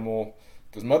for an animal,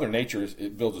 because Mother Nature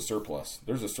it builds a surplus.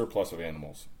 There's a surplus of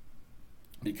animals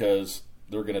because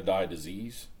they're going to die of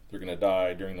disease, they're going to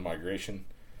die during the migration,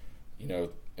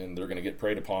 and they're going to get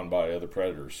preyed upon by other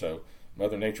predators. So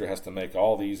Mother Nature has to make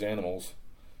all these animals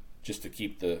just to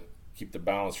keep the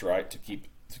balance right, to keep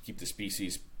the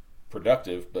species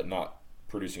productive but not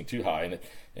producing too high.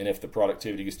 And if the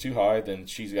productivity gets too high, then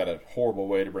she's got a horrible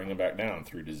way to bring them back down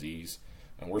through disease.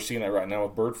 And we're seeing that right now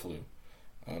with bird flu.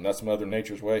 That's Mother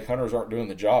Nature's way. Hunters aren't doing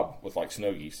the job with like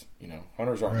snow geese.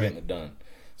 Hunters aren't getting it done.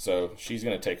 So she's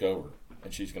going to take over,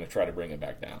 and she's going to try to bring it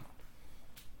back down.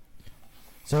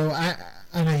 So I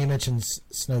know you mentioned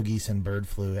snow geese and bird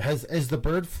flu. Is the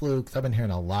bird flu, because I've been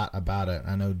hearing a lot about it.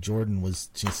 I know Jordan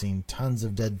she's seen tons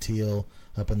of dead teal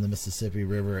up in the Mississippi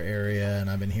River area, and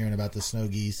I've been hearing about the snow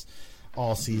geese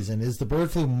all season. Is the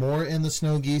bird flu more in the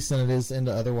snow geese than it is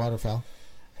into other waterfowl?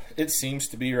 It seems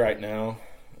to be right now.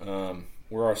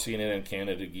 We're seeing it in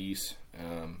Canada geese.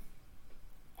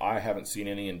 I haven't seen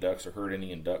any in ducks or heard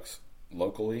any in ducks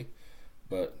locally,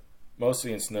 but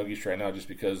mostly in snow geese right now, just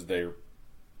because they're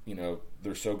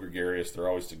so gregarious. They're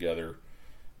always together.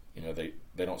 They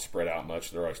don't spread out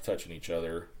much. They're always touching each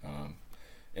other.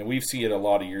 And we've seen it a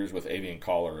lot of years with avian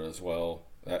cholera as well.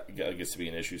 That gets to be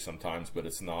an issue sometimes, but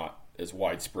it's not as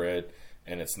widespread,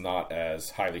 and it's not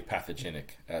as highly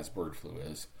pathogenic as bird flu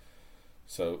is.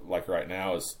 So like right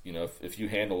now is, if you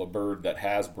handle a bird that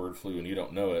has bird flu and you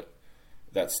don't know it,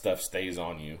 that stuff stays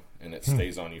on you, and it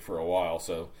stays on you for a while.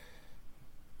 So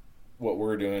what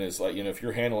we're doing is, like, if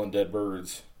you're handling dead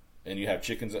birds and you have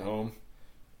chickens at home,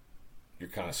 you're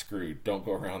kind of screwed. Don't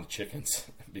go around the chickens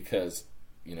because,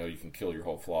 you can kill your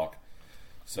whole flock.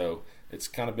 So it's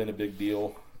kind of been a big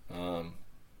deal. Can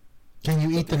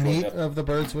you eat the meat of the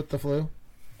birds with the flu?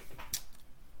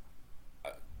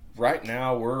 Right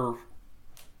now,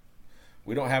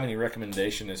 we don't have any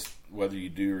recommendation as whether you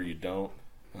do or you don't.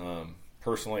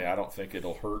 Personally, I don't think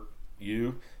it'll hurt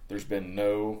you. There's been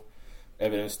no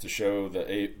evidence to show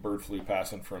the bird flu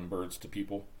passing from birds to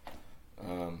people.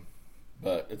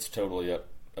 But it's totally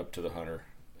up to the hunter,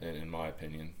 in my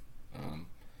opinion.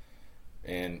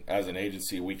 And as an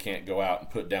agency, we can't go out and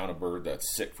put down a bird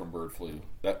that's sick from bird flu.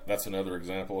 That's another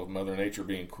example of Mother Nature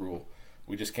being cruel.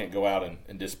 We just can't go out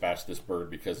and dispatch this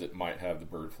bird because it might have the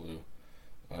bird flu.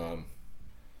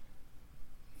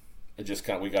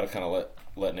 We got to kind of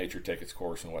let nature take its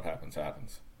course, and what happens.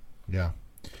 Yeah,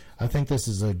 I think this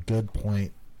is a good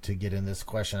point to get in this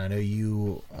question. I know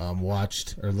you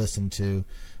watched or listened to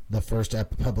the first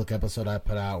public episode I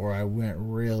put out, where I went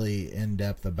really in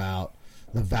depth about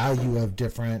the value of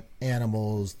different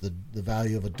animals, the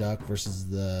value of a duck versus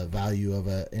the value of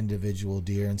an individual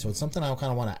deer. And so it's something I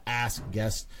kind of want to ask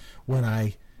guests when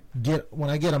I get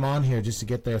them on here, just to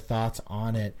get their thoughts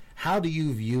on it. How do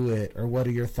you view it, or what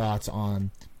are your thoughts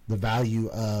on the value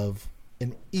of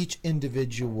each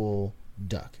individual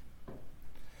duck?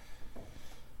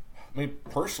 I mean,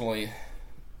 personally,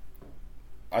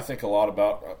 I think a lot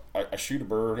about, I shoot a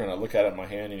bird and I look at it in my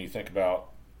hand, and you think about,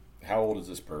 how old is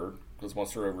this bird? Because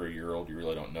once they're over a year old, you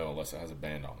really don't know unless it has a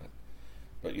band on it.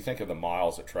 But you think of the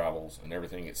miles it travels and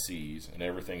everything it sees and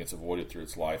everything it's avoided through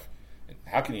its life. And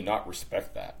how can you not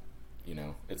respect that?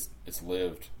 It's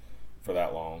lived for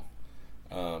that long.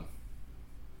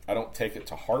 I don't take it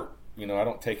to heart. I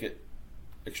don't take it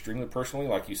extremely personally.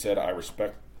 Like you said,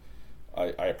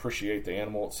 I appreciate the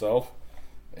animal itself,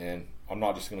 and I'm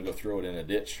not just going to go throw it in a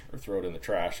ditch or throw it in the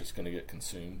trash. It's going to get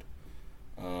consumed.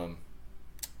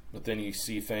 But then you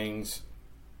see things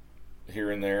here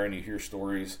and there, and you hear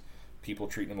stories, people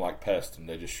treating them like pests, and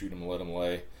they just shoot them and let them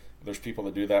lay. There's people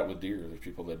that do that with deer. There's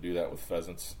people that do that with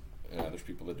pheasants. There's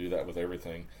people that do that with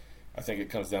everything. I think it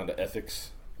comes down to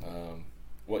ethics,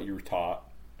 what you were taught.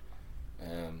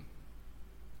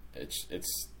 There's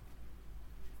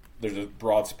a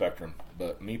broad spectrum,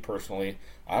 but me personally,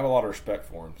 I have a lot of respect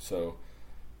for them. So,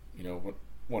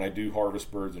 when I do harvest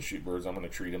birds and shoot birds, I'm going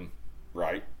to treat them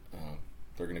right.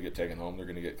 They're going to get taken home, they're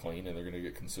going to get cleaned, and they're going to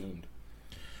get consumed.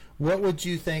 What would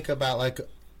you think about, like,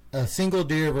 a single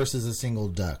deer versus a single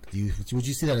duck? Would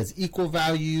you see that as equal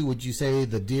value? Would you say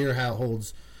the deer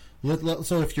holds...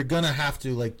 So if you're going to have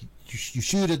to, like, you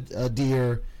shoot a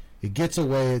deer, it gets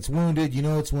away, it's wounded,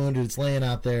 it's wounded, it's laying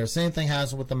out there. Same thing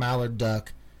happens with the mallard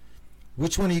duck.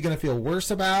 Which one are you going to feel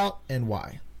worse about, and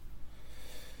why?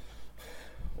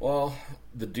 Well,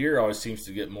 the deer always seems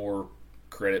to get more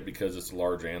credit because it's a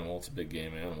large animal. It's a big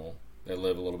game animal. They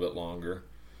live a little bit longer,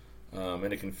 and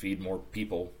it can feed more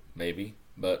people, maybe.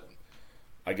 But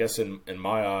I guess in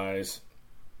my eyes,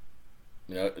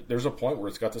 there's a point where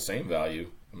it's got the same value.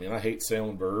 I mean, I hate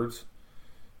sailing birds.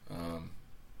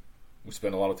 We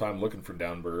spend a lot of time looking for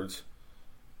downed birds,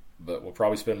 but we'll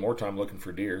probably spend more time looking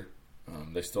for deer.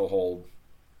 They still hold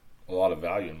a lot of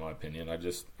value, in my opinion. I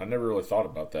never really thought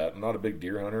about that. I'm not a big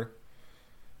deer hunter.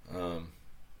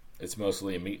 It's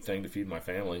mostly a meat thing to feed my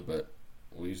family, but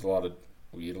we eat a lot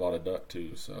of duck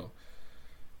too. So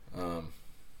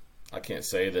I can't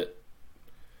say that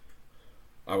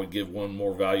I would give one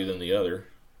more value than the other.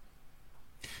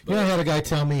 But, I had a guy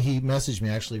tell me, he messaged me,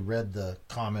 I actually read the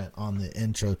comment on the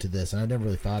intro to this, and I never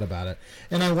really thought about it.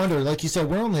 And I wonder, like you said,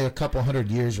 we're only a couple hundred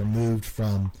years removed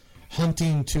from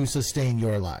hunting to sustain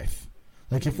your life.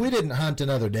 Like, if we didn't hunt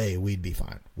another day, we'd be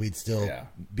fine. We'd still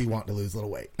be wanting to lose a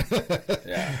little weight.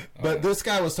 But this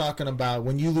guy was talking about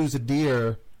when you lose a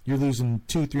deer, you're losing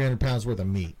 200-300 pounds worth of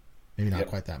meat. Maybe not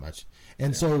quite that much.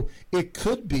 And so it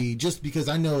could be, just because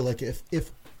I know, like,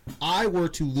 if I were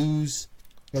to lose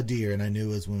a deer and I knew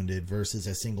it was wounded versus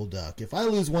a single duck, if I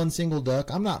lose one single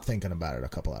duck, I'm not thinking about it a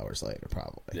couple hours later,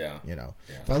 probably.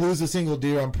 If I lose a single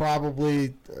deer, I'm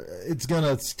probably, it's going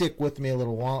to stick with me a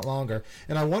little longer.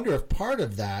 And I wonder if part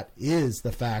of that is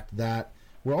the fact that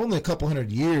we're only a couple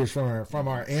hundred years from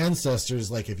our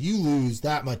ancestors. Like, if you lose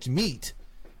that much meat,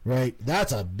 right,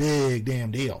 that's a big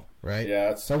damn deal, right?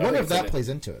 Yeah. So I wonder if that plays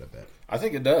into it a bit. I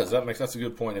think it does. That's a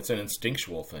good point. It's an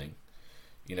instinctual thing.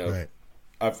 Right.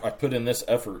 I've put in this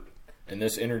effort and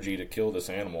this energy to kill this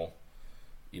animal,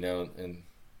 and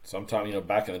Sometimes,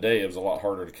 back in the day, it was a lot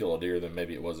harder to kill a deer than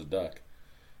maybe it was a duck.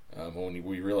 When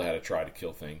we really had to try to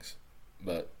kill things.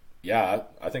 But yeah,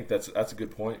 I think that's a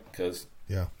good point, because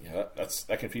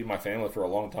that can feed my family for a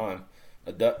long time.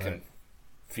 A duck can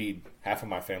feed half of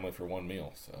my family for one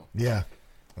meal. So yeah,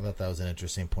 I thought that was an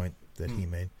interesting point that he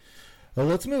made. Well,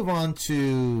 let's move on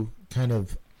to kind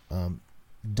of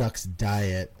duck's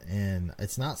diet, and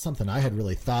it's not something I had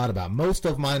really thought about. Most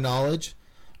of my knowledge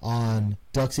on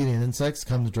ducks eating insects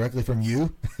comes directly from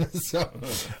you. So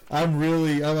I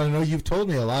know you've told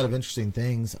me a lot of interesting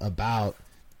things about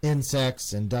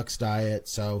insects and ducks diet.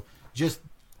 So just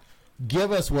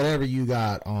give us whatever you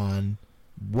got on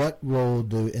what role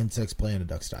do insects play in a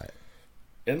duck's diet.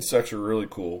 Insects are really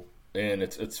cool, and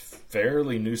it's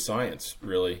fairly new science,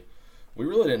 really. We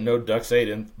really didn't know ducks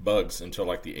ate bugs until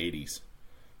like the 80s.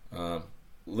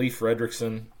 Lee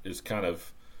Fredrickson is kind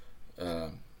of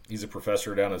he's a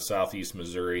professor down in southeast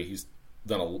Missouri. He's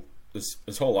done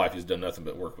his whole life. He's done nothing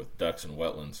but work with ducks and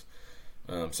wetlands.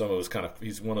 Some of us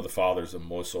he's one of the fathers of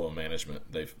moist soil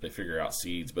management. They figure out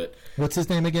seeds. But what's his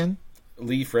name again?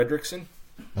 Lee Fredrickson.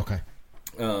 Okay.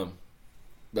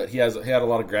 But he had a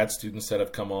lot of grad students that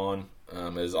have come on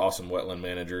as awesome wetland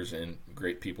managers and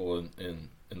great people in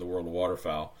the world of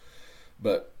waterfowl.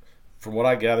 But from what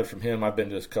I gathered from him, I've been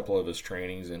to a couple of his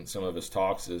trainings and some of his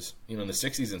talks, is, in the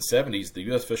 60s and 70s, the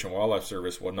U.S. Fish and Wildlife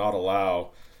Service would not allow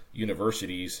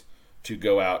universities to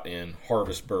go out and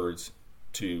harvest birds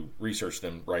to research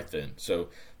them right then. So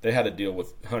they had to deal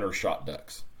with hunter-shot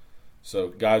ducks. So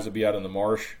guys would be out in the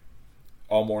marsh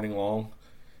all morning long.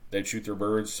 They'd shoot their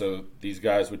birds. So these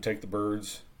guys would take the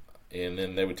birds, and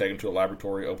then they would take them to a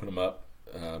laboratory, open them up,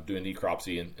 do a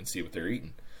necropsy, and see what they're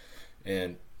eating.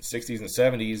 And 60s and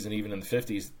 70s and even in the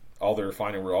 50s, all they were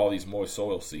finding were all these moist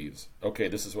soil seeds. Okay,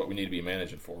 this is what we need to be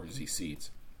managing for, is these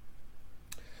seeds.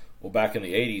 Well, back in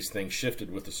the 80s, things shifted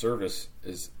with the service,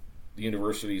 as the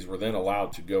universities were then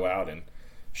allowed to go out and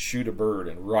shoot a bird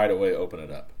and right away open it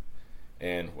up.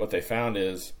 And what they found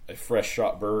is a fresh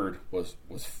shot bird was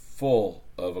full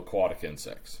of aquatic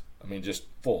insects. I mean, just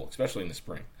full, especially in the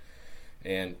spring.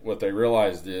 And what they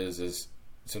realized is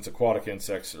since aquatic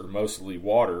insects are mostly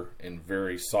water and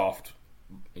very soft,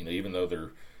 even though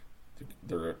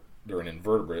they're an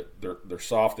invertebrate, they're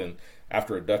soft, and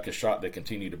after a duck is shot, they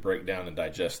continue to break down and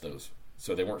digest those.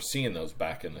 So they weren't seeing those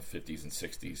back in the 50s and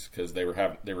 60s, because they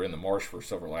were in the marsh for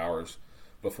several hours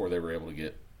before they were able to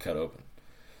get cut open.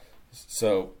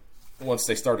 So once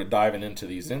they started diving into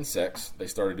these insects, they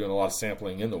started doing a lot of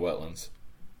sampling in the wetlands,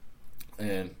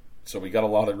 and so we got a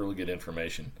lot of really good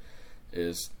information.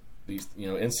 Is these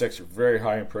insects are very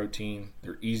high in protein.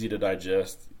 They're easy to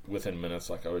digest within minutes,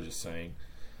 like I was just saying.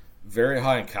 Very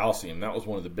high in calcium. That was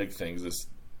one of the big things. Is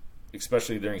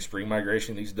especially during spring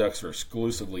migration, these ducks are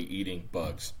exclusively eating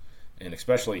bugs, and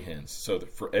especially hens. So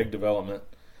for egg development,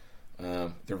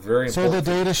 they're very important. So the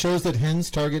data shows that hens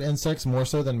target insects more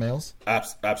so than males?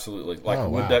 Absolutely. Like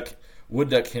wood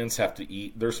duck hens have to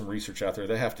eat. There's some research out there.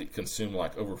 They have to consume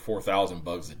like over 4,000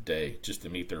 bugs a day just to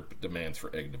meet their demands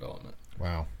for egg development.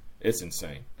 Wow. It's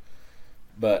insane.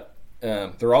 But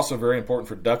they're also very important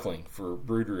for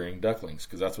brood rearing ducklings,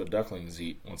 because that's what ducklings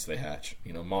eat once they hatch.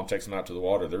 Mom takes them out to the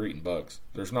water. They're eating bugs.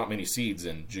 There's not many seeds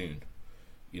in June.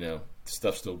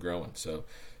 Stuff's still growing. So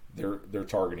they're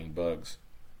targeting bugs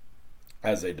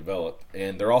as they develop.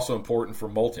 And they're also important for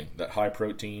molting, that high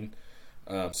protein,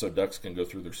 so ducks can go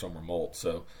through their summer molt.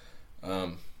 So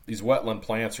these wetland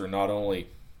plants are not only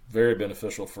very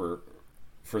beneficial for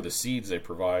the seeds they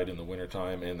provide in the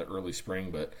wintertime and the early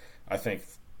spring, but I think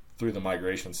through the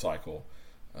migration cycle,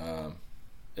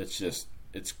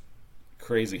 it's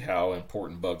crazy how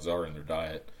important bugs are in their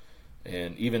diet.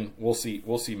 And even we'll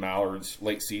see mallards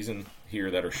late season here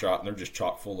that are shot, and they're just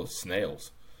chock full of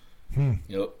snails.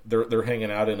 They're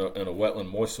hanging out in a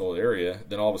wetland moist soil area.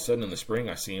 Then all of a sudden in the spring,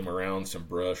 I see them around some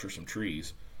brush or some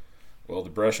trees. Well, the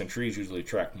brush and trees usually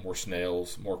attract more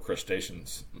snails, more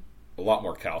crustaceans, a lot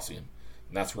more calcium.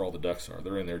 And that's where all the ducks are.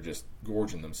 They're in there just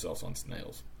gorging themselves on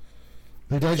snails.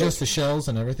 They digest the shells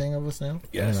and everything of a snail?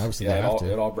 Yes. Obviously it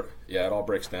all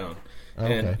breaks down. Oh,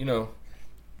 and,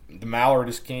 the mallard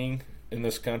is king in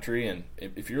this country. And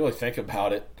if you really think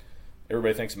about it,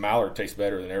 everybody thinks mallard tastes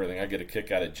better than everything. I get a kick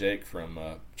out of Jake from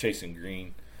Chasing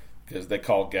Green, because they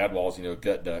call gadwalls,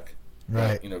 gut duck.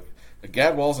 Right. The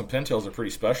gadwalls and pintails are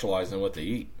pretty specialized in what they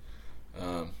eat.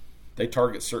 They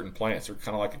target certain plants. They're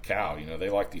kind of like a cow. They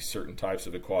like these certain types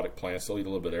of aquatic plants. They'll eat a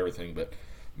little bit of everything, but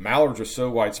mallards are so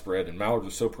widespread and mallards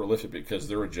are so prolific because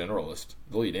they're a generalist.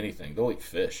 They'll eat anything. They'll eat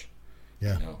fish.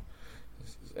 Yeah.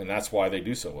 And that's why they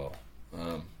do so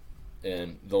well.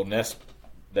 And they'll nest.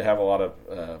 They have a lot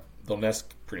of. They'll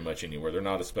nest pretty much anywhere. They're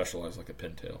not as specialized like a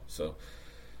pintail. So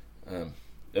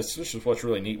that's just what's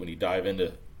really neat when you dive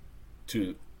into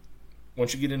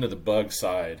once you get into the bug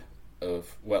side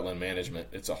of wetland management.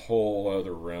 It's a whole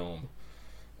other realm.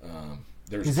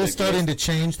 Is this starting to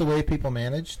change the way people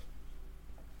manage?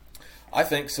 I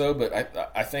think so, but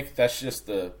I think that's just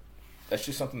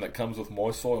something that comes with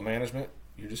moist soil management.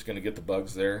 You're just going to get the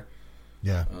bugs there.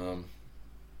 Yeah.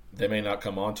 They may not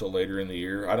come on till later in the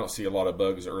year. I don't see a lot of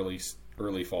bugs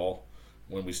early fall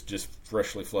when we just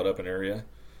freshly flood up an area.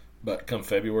 But come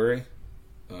February,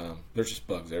 there's just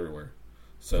bugs everywhere.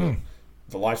 So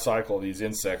the life cycle of these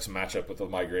insects match up with the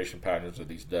migration patterns of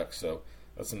these ducks. So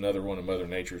that's another one of Mother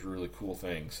Nature's really cool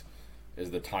things,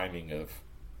 is the timing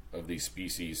of these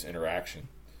species' interaction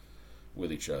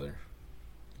with each other.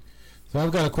 So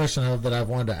I've got a question that I've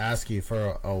wanted to ask you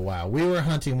for a while. We were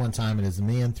hunting one time, and it was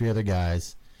me and 3 other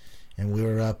guys, and we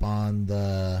were up on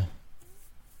the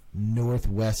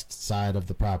northwest side of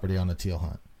the property on a teal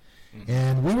hunt. Mm-hmm.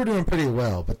 And we were doing pretty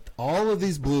well, but all of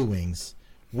these blue wings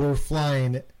were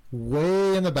flying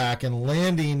way in the back and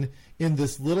landing in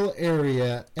this little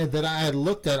area that I had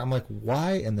looked at. I'm like,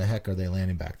 why in the heck are they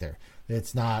landing back there?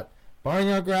 It's not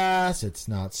barnyard grass. It's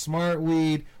not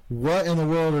smartweed. What in the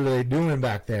world are they doing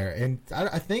back there? And I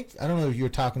don't know if you were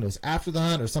talking to us after the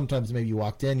hunt or sometimes maybe you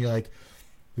walked in. You're like,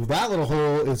 that little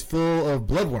hole is full of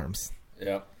bloodworms.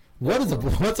 Yeah. What's a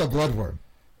bloodworm?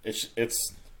 It's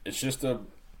just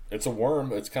it's a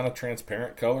worm. It's kind of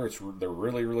transparent color. They're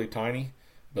really, really tiny,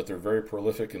 but they're very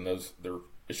prolific, and it's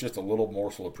just a little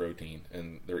morsel of protein,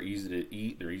 and they're easy to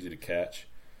eat. They're easy to catch.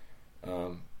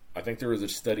 I think there was a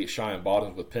study at Cheyenne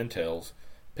Bottoms with pintails.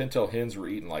 Pintail hens were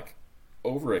eating like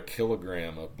over 1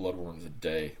 kilogram of bloodworms a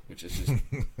day, which is just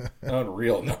an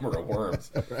unreal number of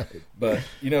worms. Right. But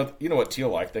you know what teal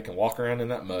like? They can walk around in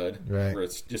that mud right. where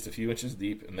it's just a few inches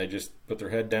deep, and they just put their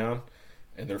head down,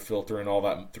 and they're filtering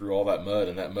through all that mud,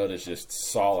 and that mud is just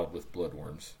solid with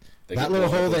bloodworms. That little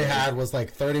hole they had was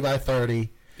like 30 by 30.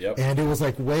 Yep. And it was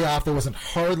like way off. There wasn't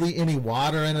hardly any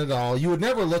water in it at all. You would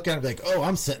never look at it and be like, oh,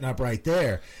 I'm sitting up right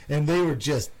there. And they were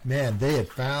just, man, they had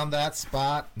found that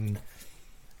spot. And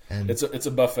it's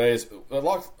a buffet. A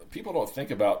lot of people don't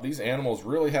think about these animals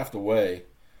really have to weigh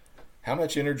how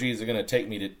much energy is it going to take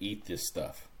me to eat this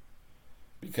stuff.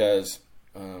 Because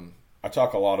I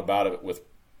talk a lot about it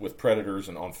with predators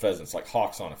and on pheasants, like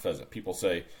hawks on a pheasant. People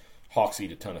say hawks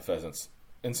eat a ton of pheasants.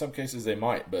 In some cases they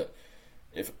might, but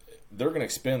if they're going to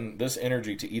expend this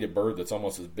energy to eat a bird that's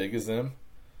almost as big as them,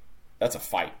 that's a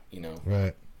fight, you know.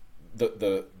 Right.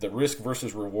 The risk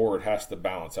versus reward has to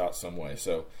balance out some way.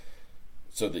 So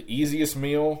the easiest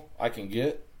meal I can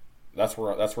get, that's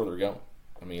where they're going.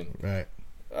 I mean, right.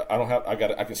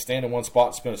 I can stand in one spot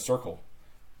and spin a circle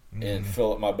and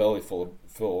fill up my belly full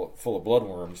of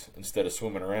bloodworms instead of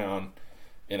swimming around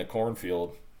in a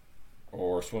cornfield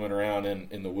or swimming around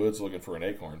in the woods looking for an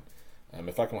acorn.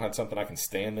 If I can have something I can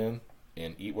stand in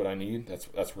and eat what I need,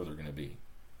 that's where they're going to be.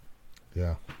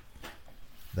 Yeah,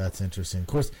 that's interesting. Of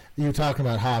course, you're talking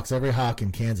about hawks. Every hawk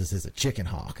in Kansas is a chicken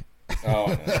hawk.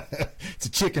 Oh, no. It's a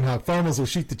chicken hawk. Farmers will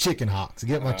shoot the chicken hawks.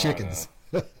 Get my chickens.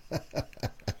 No.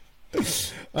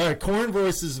 All right, corn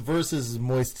versus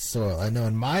moist soil. I know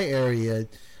in my area,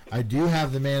 I do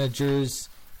have the managers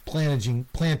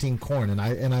planting corn, and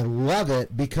I love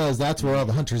it because that's where all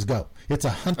the hunters go. It's a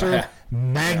hunter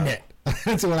magnet. Yeah.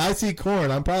 So when I see corn,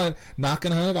 I'm probably not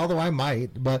going to hunt it, although I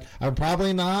might, but I'm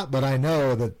probably not. But I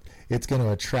know that it's going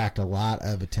to attract a lot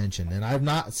of attention, and I've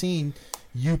not seen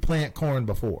you plant corn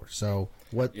before. So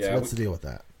what's the deal with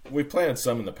that? We planted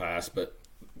some in the past, but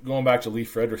going back to Lee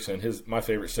Fredrickson, my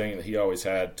favorite saying that he always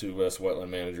had to us wetland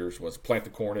managers was plant the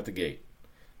corn at the gate,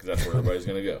 because that's where everybody's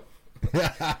going to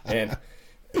go. And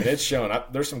it's shown.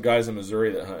 There's some guys in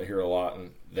Missouri that hunt here a lot,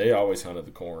 and they always hunted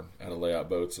the corn out of layout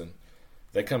boats, and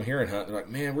they come here and hunt. And they're like,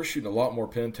 man, we're shooting a lot more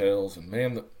pintails, and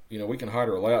man, we can hide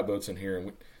our layout boats in here,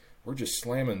 and we're just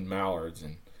slamming mallards,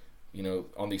 and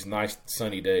on these nice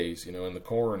sunny days, in the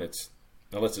corn,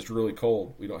 unless it's really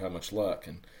cold, we don't have much luck.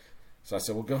 And so I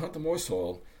said, well, go hunt the moist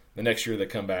soil. The next year they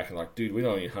come back and like, dude, we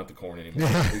don't even hunt the corn anymore.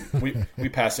 we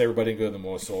pass everybody and go to the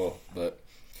moist soil. But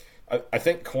I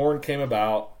think corn came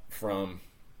about from,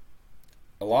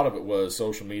 a lot of it was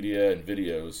social media and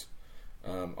videos.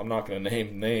 I'm not going to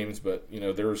name names, but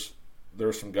there's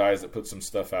some guys that put some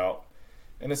stuff out,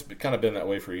 and it's kind of been that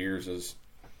way for years. Is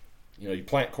you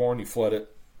plant corn, you flood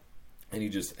it, and you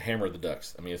just hammer the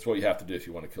ducks. I mean, it's what you have to do if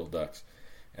you want to kill ducks.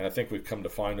 And I think we've come to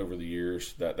find over the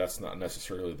years that that's not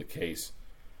necessarily the case.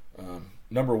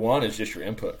 Number one is just your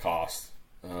input costs.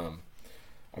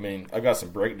 I mean, I've got some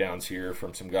breakdowns here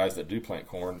from some guys that do plant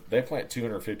corn. They plant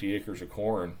 250 acres of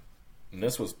corn and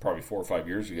this was probably 4 or 5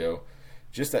 years ago,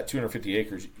 just that 250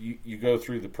 acres, you go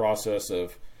through the process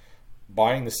of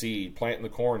buying the seed, planting the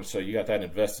corn, so you got that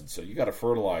invested. So you got to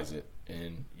fertilize it,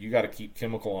 and you got to keep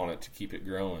chemical on it to keep it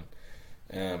growing.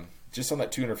 Just on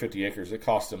that 250 acres, it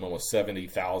cost them almost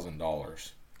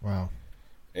 $70,000. Wow.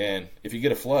 And if you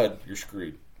get a flood, you're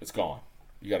screwed. It's gone.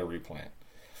 You got to replant.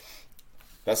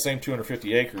 That same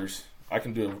 250 acres, I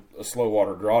can do a slow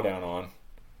water drawdown on,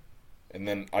 and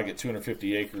then I get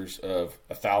 250 acres of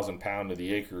 1,000 pound of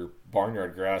the acre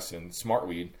barnyard grass and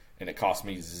smartweed, and it costs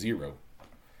me $0.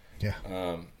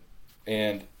 Yeah.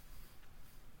 And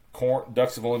corn,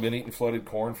 ducks have only been eating flooded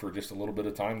corn for just a little bit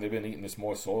of time. They've been eating this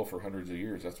moist soil for hundreds of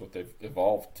years. That's what they've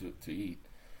evolved to eat.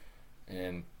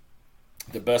 And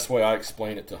the best way I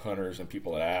explain it to hunters and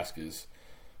people that ask is,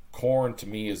 corn to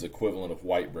me is equivalent of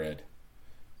white bread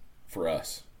for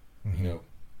us. Mm-hmm. You know,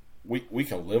 we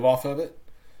can live off of it,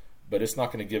 but it's not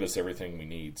going to give us everything we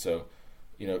need. So,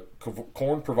 you know,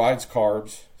 corn provides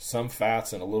carbs, some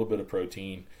fats, and a little bit of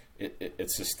protein. It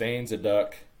sustains a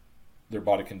duck, their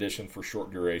body condition, for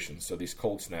short duration. So these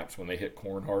cold snaps, when they hit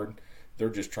corn hard, they're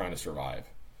just trying to survive.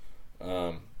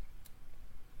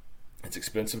 It's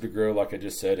expensive to grow, like I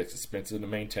just said. It's expensive to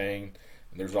maintain.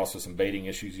 And there's also some baiting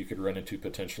issues you could run into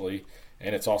potentially.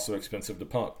 And it's also expensive to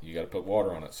pump. You got to put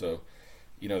water on it. So,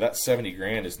 you know, that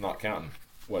 $70,000 is not counting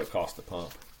what it costs to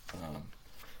pump.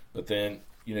 But then,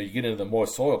 you know, you get into the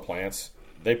moist soil plants.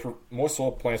 Moist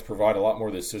soil plants provide a lot more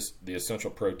of the essential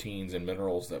proteins and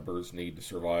minerals that birds need to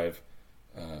survive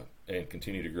and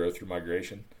continue to grow through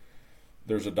migration.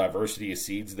 There's a diversity of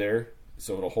seeds there,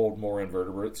 so it'll hold more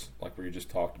invertebrates, like we just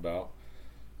talked about.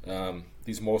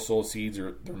 These moist soil seeds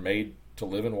they're made to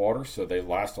live in water, so they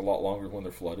last a lot longer when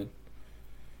they're flooded.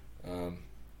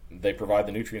 They provide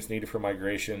the nutrients needed for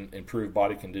migration, improve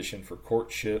body condition for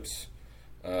courtships,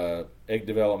 egg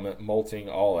development, molting,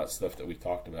 all that stuff that we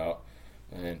talked about.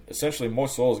 And essentially,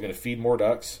 moist soil is going to feed more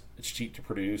ducks. It's cheap to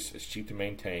produce. It's cheap to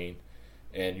maintain.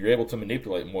 And you're able to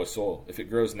manipulate moist soil. If it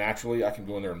grows naturally, I can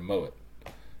go in there and mow it.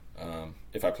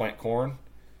 If I plant corn,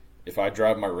 if I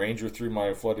drive my Ranger through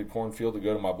my flooded cornfield to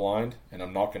go to my blind and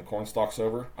I'm knocking corn stalks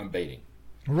over, I'm baiting.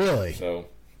 Really? So,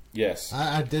 yes.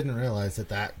 I didn't realize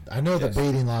that. I know the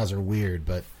baiting laws are weird,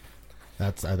 but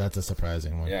that's a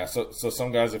surprising one. Yeah, so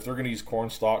some guys, if they're going to use corn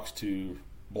stalks to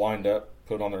blind up,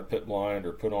 put on their pit blind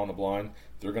or put on a blind,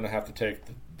 they're going to have to take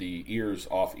the ears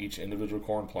off each individual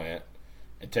corn plant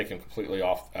and take them completely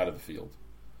off out of the field.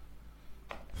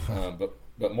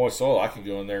 But moist soil, I can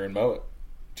go in there and mow it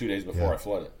 2 days before I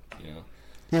flood it. You know,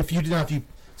 if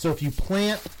you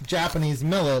plant Japanese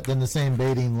millet, then the same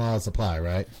baiting laws apply,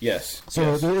 right? Yes.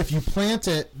 So if you plant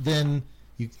it, then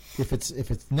if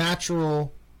it's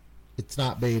natural, it's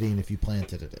not baiting. If you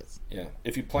plant it, it is. Yeah.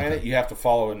 If you plant it, you have to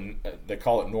follow, they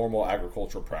call it normal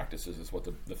agricultural practices, is what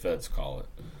the feds call it.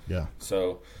 Yeah.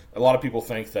 So a lot of people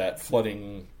think that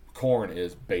flooding corn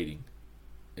is baiting,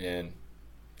 and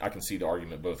I can see the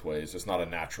argument both ways. It's not a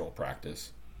natural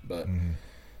practice, but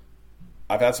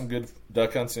I've had some good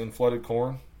duck hunts in flooded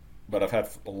corn, but I've had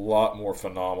a lot more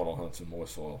phenomenal hunts in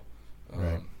moist soil.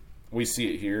 Right. We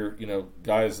see it here. You know,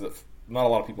 guys that not a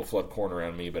lot of people flood corn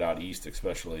around me, but out east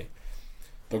especially,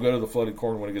 they'll go to the flooded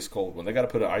corn when it gets cold. When they got to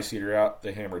put an ice heater out,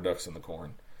 they hammer ducks in the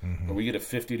corn. When we get a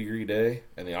 50-degree day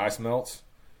and the ice melts,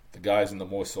 the guys in the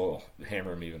moist soil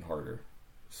hammer them even harder.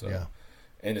 So,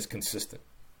 and it's consistent.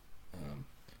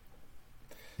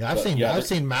 I've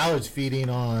seen mallards feeding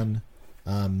on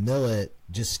millet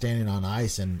just standing on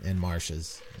ice in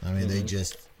marshes. I mean, they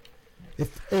just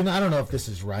and I don't know if this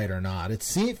is right or not.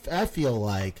 I feel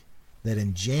like that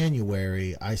in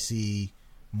January I see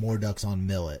more ducks on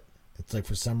millet. It's like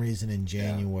for some reason in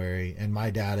January, and my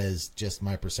data is just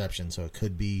my perception, so it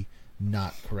could be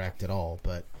not correct at all,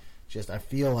 but just I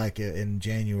feel like in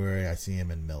January I see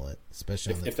them in millet,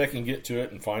 especially if they can get to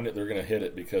it and find it, they're going to hit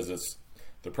it because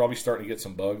they're probably starting to get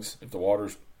some bugs. If the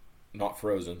water's not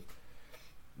frozen,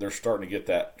 they're starting to get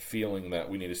that feeling that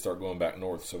we need to start going back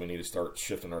north, so we need to start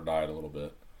shifting our diet a little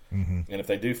bit. And if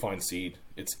they do find seed,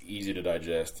 it's easy to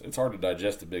digest. It's hard to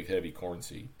digest a big, heavy corn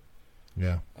seed.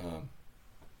 Yeah.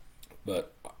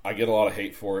 But I get a lot of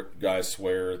hate for it. Guys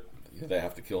swear they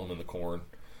have to kill them in the corn.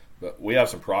 But we have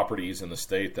some properties in the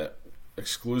state that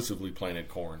exclusively planted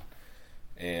corn.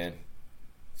 And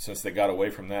since they got away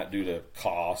from that due to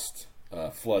cost,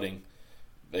 flooding,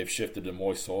 they've shifted to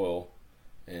moist soil.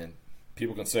 And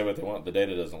people can say what they want. The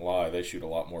data doesn't lie. They shoot a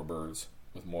lot more birds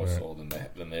with moist soil than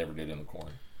they ever did in the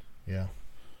corn. Yeah.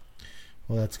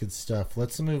 Well, that's good stuff.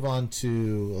 Let's move on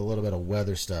to a little bit of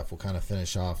weather stuff. We'll kind of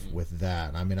finish off with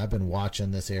that. I mean, I've been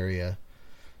watching this area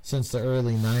since the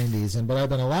early 90s, but I've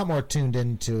been a lot more tuned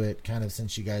into it kind of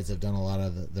since you guys have done a lot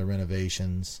of the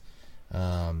renovations,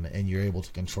 and you're able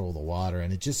to control the water.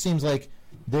 And it just seems like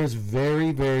there's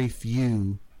very, very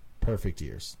few perfect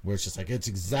years where it's just like it's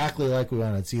exactly like we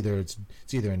want. It's either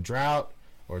in drought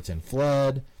or it's in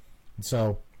flood.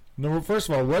 So, no, first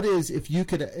of all, what is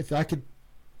if I could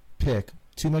pick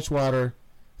too much water,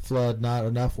 flood, not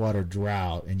enough water,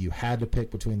 drought, and you had to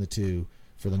pick between the two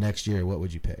for the next year, what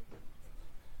would you pick?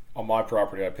 On my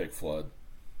property, I pick flood.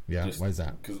 Yeah, why is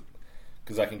that?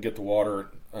 Because I can get the water.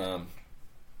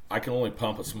 I can only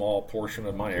pump a small portion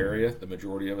of my area. The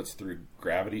majority of it's through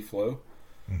gravity flow.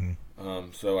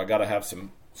 Mm-hmm. So I got to have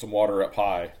some water up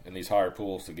high in these higher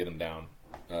pools to get them down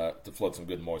to flood some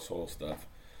good moist soil stuff.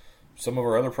 Some of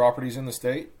our other properties in the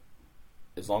state,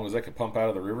 as long as they can pump out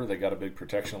of the river, they got a big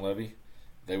protection levee.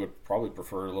 They would probably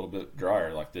prefer a little bit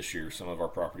drier. Like this year, some of our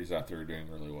properties out there are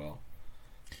doing really well.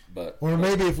 Or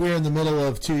maybe if we're in the middle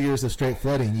of 2 years of straight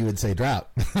flooding, you would say drought.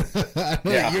 I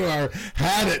know you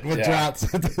had it with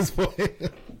droughts at this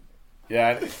point.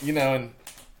 Yeah, and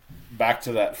back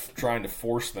to that trying to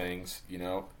force things,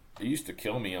 it used to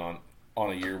kill me on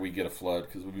a year we get a flood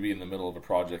because we'd be in the middle of a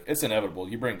project. It's inevitable.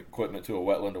 You bring equipment to a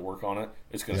wetland to work on it,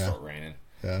 it's going to start raining.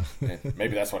 Yeah, and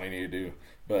maybe that's what I need to do.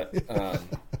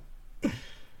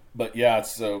 But yeah,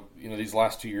 so these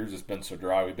last 2 years it's been so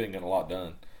dry. We've been getting a lot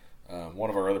done. One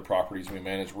of our other properties we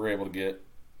manage, we're able to get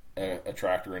a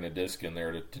tractor and a disc in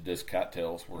there to disc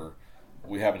cattails, where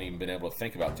we haven't even been able to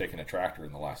think about taking a tractor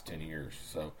in the last 10 years.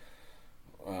 So,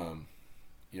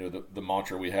 the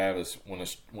mantra we have is when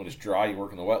it's dry, you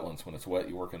work in the wetlands. When it's wet,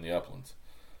 you work in the uplands.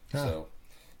 Huh.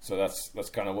 So that's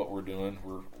kind of what we're doing.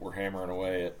 We're hammering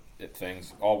away at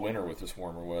things all winter with this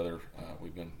warmer weather.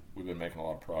 We've been making a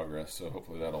lot of progress. So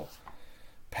hopefully that'll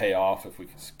pay off if we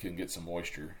can get some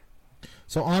moisture.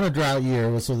 So on a drought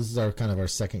year, so this is our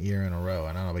second year in a row,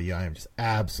 and I don't know about you, I am just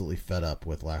absolutely fed up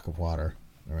with lack of water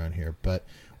around here. But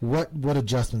what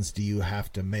adjustments do you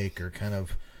have to make, or kind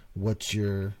of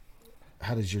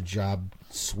how does your job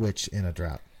switch in a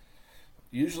drought?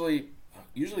 Usually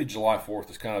July 4th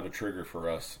is kind of a trigger for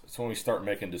us. It's when we start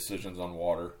making decisions on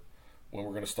water, when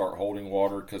we're going to start holding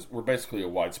water, because we're basically a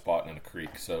wide spot in a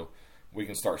creek, so we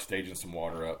can start staging some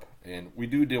water up. And we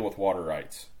do deal with water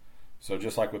rights. So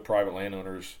just like with private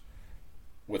landowners,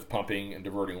 with pumping and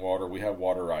diverting water, we have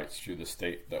water rights through the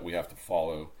state that we have to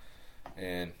follow.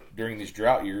 And during these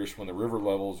drought years, when the river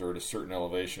levels are at a certain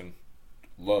elevation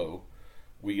low,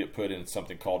 we get put in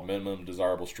something called minimum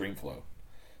desirable stream flow.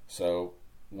 So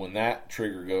when that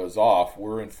trigger goes off,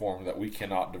 we're informed that we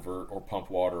cannot divert or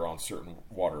pump water on certain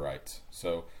water rights.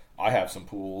 So I have some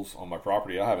pools on my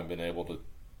property I haven't been able to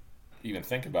even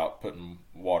think about putting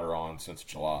water on since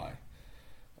July.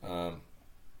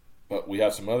 But we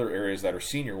have some other areas that are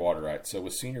senior water rights. So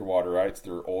with senior water rights,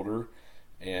 they're older,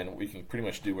 and we can pretty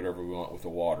much do whatever we want with the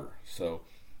water. So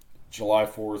July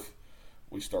 4th,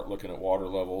 we start looking at water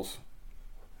levels,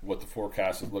 what the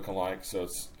forecast is looking like. So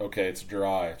it's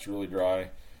dry. It's really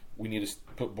dry. We need to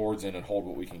put boards in and hold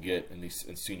what we can get in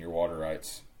senior water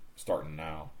rights starting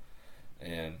now.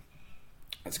 And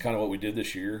that's kind of what we did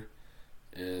this year.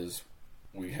 Is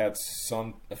we had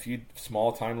a few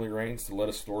small timely rains to let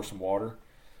us store some water,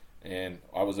 and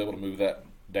I was able to move that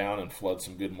down and flood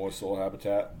some good moist soil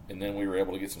habitat. And then we were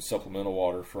able to get some supplemental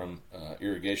water from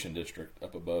irrigation district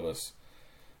up above us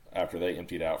after they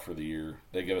emptied out for the year.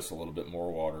 They gave us a little bit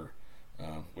more water,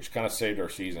 which kind of saved our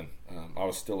season. I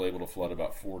was still able to flood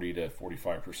about 40 to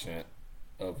 45%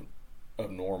 of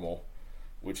normal,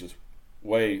 which is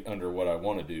way under what I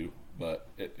want to do. But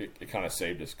it kind of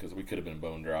saved us because we could have been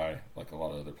bone dry like a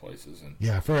lot of other places. And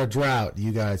yeah, for a drought,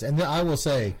 you guys. And I will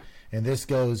say, and this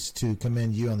goes to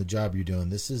commend you on the job you're doing.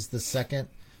 This is the second,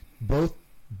 both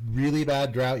really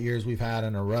bad drought years we've had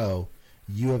in a row.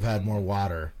 You have had more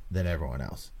water than everyone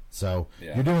else. So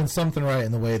you're doing something right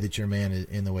in the way that you're managing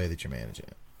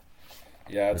it.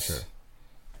 Yeah, it's sure.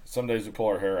 Some days we pull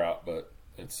our hair out, but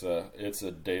it's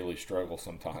a daily struggle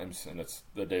sometimes, and it's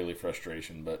the daily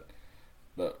frustration. But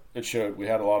it showed. We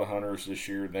had a lot of hunters this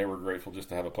year, and they were grateful just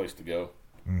to have a place to go,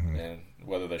 and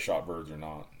whether they shot birds or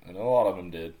not. And a lot of them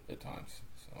did at times.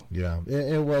 So. Yeah,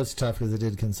 it was tough because it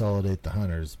did consolidate the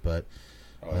hunters, but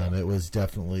it was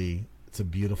definitely, it's a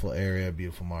beautiful area,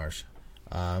 beautiful marsh.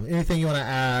 Anything you want to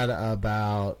add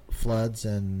about floods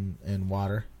and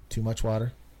water? Too much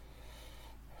water?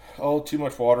 Oh, too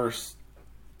much water is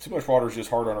just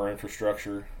hard on our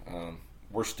infrastructure.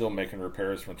 We're still making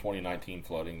repairs from 2019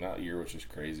 flooding that year, which is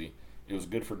crazy. It was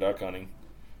good for duck hunting,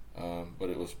 but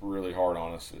it was really hard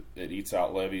on us. It eats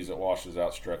out levees, it washes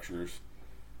out structures.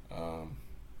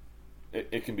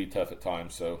 It can be tough at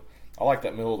times. So I like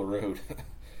that middle of the road.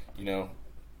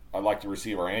 I'd like to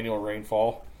receive our annual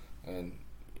rainfall, and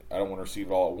I don't want to receive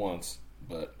it all at once.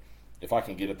 But if I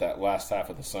can get it that last half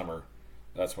of the summer,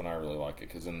 that's when I really like it,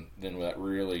 because then that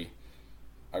really,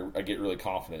 I get really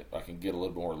confident. I can get a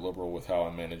little more liberal with how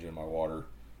I'm managing my water,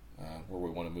 where we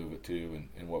want to move it to,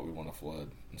 and what we want to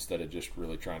flood, instead of just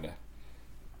really trying to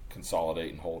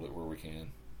consolidate and hold it where we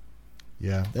can.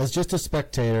 Yeah, as just a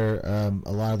spectator,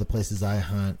 a lot of the places I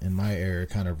hunt in my area are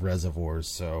kind of reservoirs.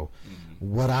 So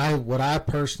what I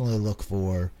personally look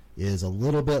for is a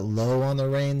little bit low on the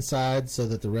rain side, so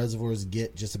that the reservoirs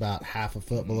get just about half a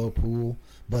foot below pool,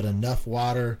 but enough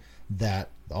water that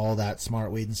all that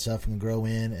smartweed and stuff can grow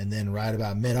in. And then right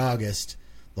about mid-August,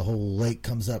 the whole lake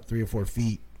comes up 3 or 4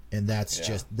 feet. And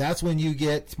that's when you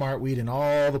get smartweed in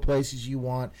all the places you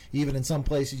want, even in some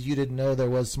places you didn't know there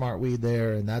was smartweed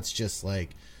there, and that's just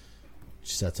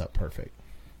sets up perfect.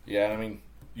 Yeah, I mean,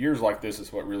 years like this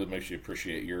is what really makes you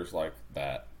appreciate years like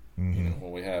that. When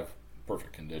we have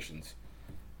perfect conditions.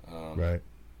 Right.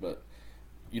 But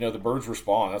the birds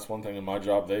respond. That's one thing in my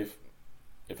job.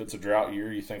 If it's a drought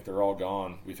year, you think they're all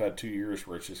gone. We've had 2 years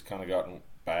where it's just kind of gotten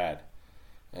bad.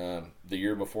 The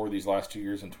year before, these last 2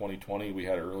 years in 2020, we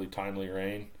had early timely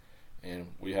rain, and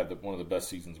we had one of the best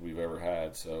seasons we've ever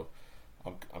had. So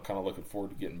I'm kind of looking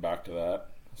forward to getting back to that.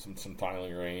 Some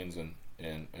timely rains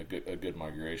and a good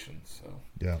migration. So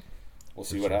yeah, we'll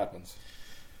see what happens.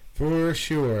 For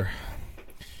sure.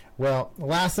 Well,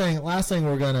 last thing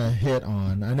we're gonna hit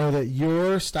on. I know that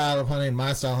your style of hunting and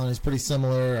my style of hunting is pretty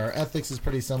similar. Our ethics is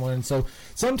pretty similar, and so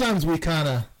sometimes we kind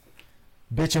of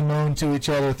bitch and moan to each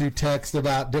other through text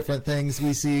about different things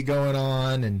we see going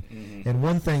on, and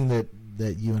one thing that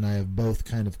you and I have both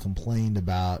kind of complained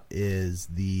about is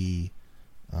the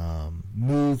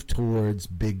move towards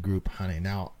big group hunting.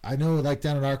 Now, I know, like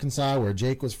down in Arkansas where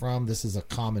Jake was from, this is a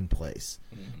commonplace,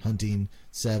 hunting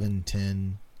 7,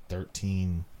 10,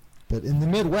 13. But in the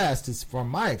Midwest, it's, from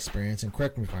my experience, and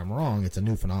correct me if I'm wrong, it's a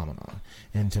new phenomenon.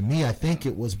 And to me, I think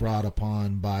it was brought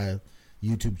upon by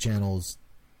YouTube channels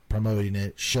promoting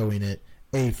it, showing it,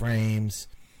 A-frames.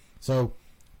 So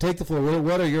take the floor.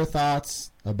 What are your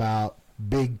thoughts about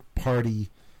big party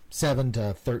 7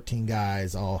 to 13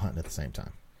 guys all hunting at the same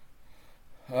time?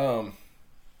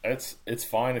 It's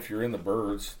fine if you're in the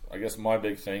birds. I guess my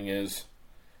big thing is,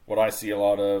 what I see a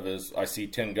lot of is, I see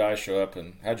 10 guys show up,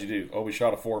 and how'd you do? Oh, we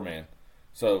shot a 4-man.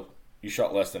 So you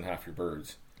shot less than half your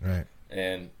birds. Right.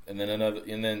 And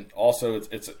then also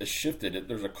it's shifted.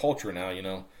 There's a culture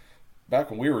now, Back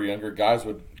when we were younger, guys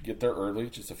would get there early,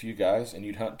 just a few guys, and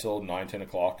you'd hunt till 9, 10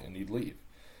 o'clock, and you'd leave.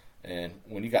 And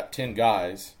when you got 10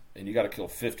 guys, and you got to kill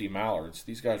 50 mallards,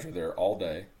 these guys are there all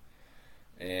day,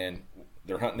 and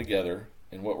they're hunting together.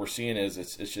 And what we're seeing is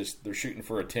it's just they're shooting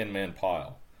for a 10-man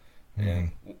pile.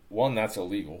 And one, that's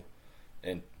illegal,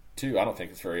 and two, I don't think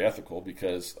it's very ethical,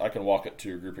 because I can walk up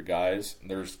to a group of guys,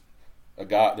 and there's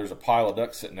a pile of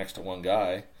ducks sitting next to one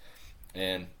guy,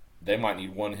 and they might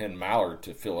need one hen mallard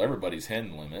to fill everybody's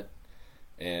hen limit,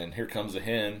 and here comes a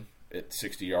hen at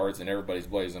 60 yards, and everybody's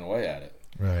blazing away at it.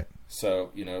 Right. So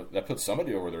that puts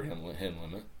somebody over their hen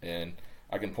limit, and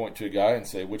I can point to a guy and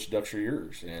say, which ducks are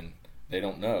yours, and they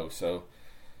don't know. So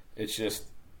it's just,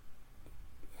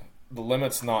 the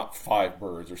limit's not 5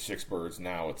 birds or 6 birds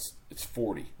now. It's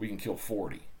 40. We can kill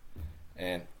 40,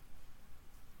 and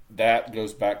that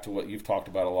goes back to what you've talked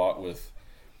about a lot with,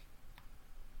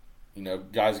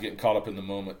 guys getting caught up in the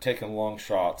moment, taking long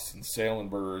shots and sailing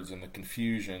birds, and the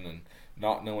confusion and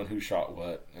not knowing who shot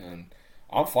what. And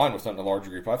I'm fine with hunting a larger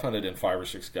group. I've hunted in 5 or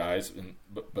 6 guys,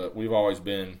 but we've always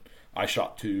been, I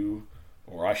shot 2,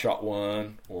 or I shot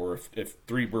 1, or if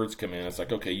 3 birds come in, it's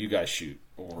like, okay, you guys shoot.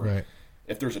 Or right.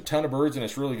 If there's a ton of birds and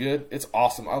it's really good, it's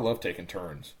awesome. I love taking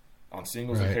turns on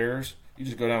singles and pairs. You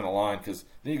just go down the line, because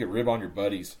then you can rib on your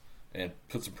buddies and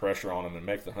put some pressure on them and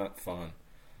make the hunt fun.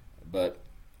 But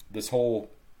this whole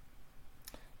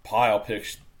pile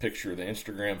picture, the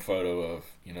Instagram photo of,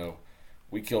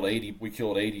 we killed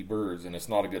 80 birds, and it's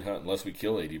not a good hunt unless we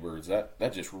kill 80 birds.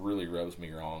 That just really rubs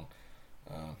me wrong.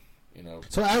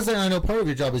 So as I know, part of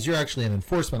your job is you're actually an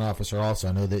enforcement officer also.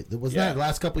 I know that that the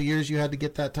last couple of years you had to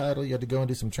get that title? You had to go and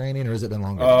do some training, or has it been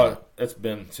longer? It's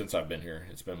been since I've been here.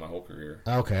 It's been my whole career.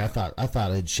 Okay, I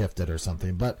thought it shifted or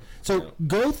something. But so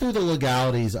go through the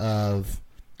legalities of,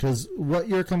 because what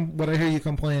I hear you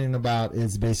complaining about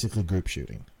is basically group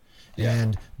shooting. Yeah.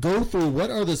 And go through what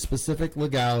are the specific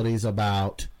legalities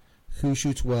about who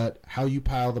shoots what, how you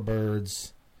pile the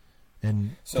birds.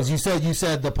 And because you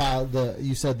said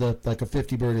like a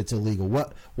 50 bird, it's illegal.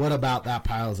 What about that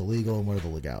pile is illegal, and what are the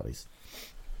legalities?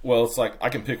 Well, it's like I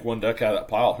can pick one duck out of that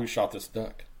pile. Who shot this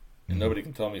duck? And nobody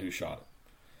can tell me who shot it.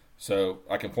 So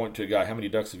I can point to a guy, how many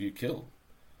ducks have you killed?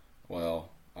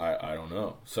 Well, I don't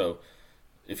know. So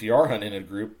if you are hunting in a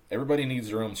group, everybody needs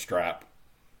their own strap,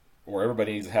 or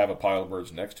everybody needs to have a pile of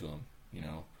birds next to them.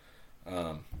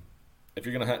 If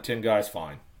you're going to hunt 10 guys,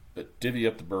 fine, but divvy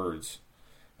up the birds.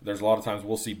 There's a lot of times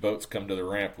we'll see boats come to the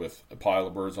ramp with a pile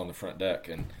of birds on the front deck,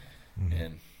 and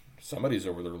somebody's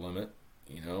over their limit.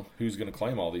 Who's going to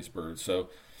claim all these birds? So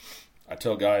I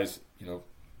tell guys,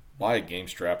 buy a game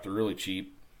strap. They're really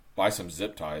cheap. Buy some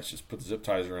zip ties. Just put zip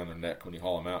ties around their neck when you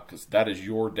haul them out, because that is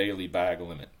your daily bag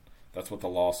limit. That's what the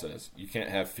law says. You can't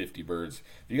have 50 birds.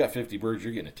 If you got 50 birds,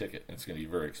 you're getting a ticket, and it's going to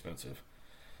be very expensive.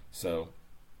 So,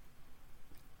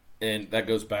 and that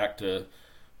goes back to,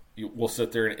 we'll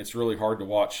sit there, and it's really hard to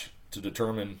watch to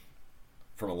determine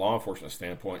from a law enforcement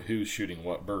standpoint who's shooting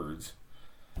what birds.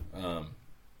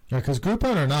 Because group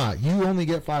hunt or not, you only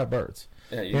get 5 birds.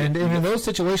 Yeah, and in those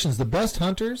situations, the best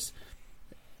hunters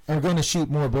are going to shoot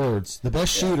more birds. The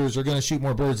best shooters are going to shoot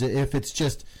more birds. If it's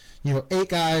just, 8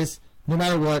 guys, no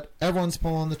matter what, everyone's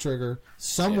pulling the trigger.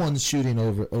 Someone's shooting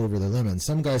over the limit.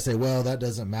 Some guys say, well, that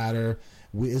doesn't matter.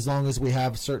 As long as we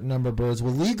have a certain number of birds.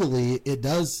 Well, legally, it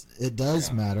does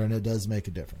matter, and it does make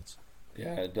a difference.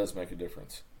 Yeah, it does make a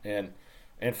difference. And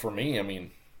for me,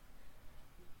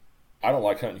 I don't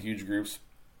like hunting huge groups.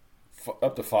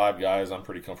 Up to 5 guys I'm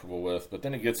pretty comfortable with. But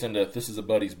then it gets into, this is a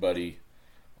buddy's buddy,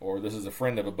 or this is a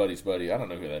friend of a buddy's buddy. I don't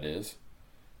know who that is.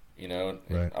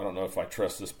 Right. I don't know if I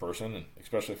trust this person, and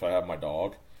especially if I have my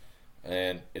dog.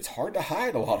 And it's hard to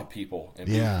hide a lot of people and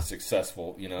be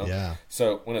successful, Yeah.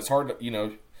 So when it's hard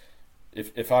to,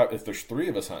 if there's 3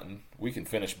 of us hunting, we can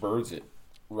finish birds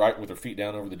right with their feet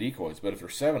down over the decoys. But if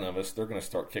there's 7 of us, they're going to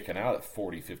start kicking out at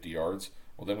 40, 50 yards.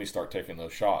 Well, then we start taking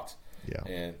those shots.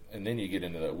 Yeah. And then you get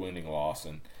into that wounding loss,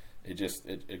 and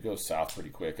it goes south pretty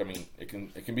quick. It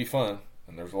can be fun,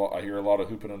 and I hear a lot of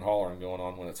hooping and hollering going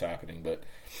on when it's happening, but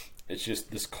it's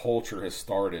just this culture has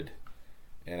started,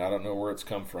 and I don't know where it's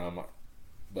come from,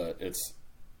 but it's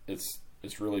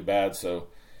really bad. So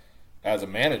as a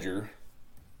manager,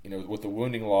 with the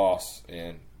wounding loss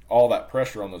and all that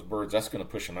pressure on those birds, that's going to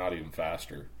push them out even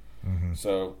faster. Mm-hmm.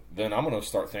 So then I'm going to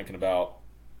start thinking about,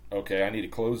 okay, I need to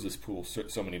close this pool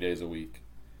so many days a week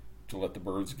to let the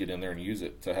birds get in there and use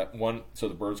it. To have, 1, so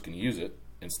the birds can use it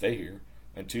and stay here,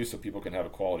 and 2, so people can have a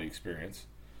quality experience.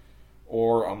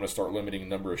 Or I'm going to start limiting the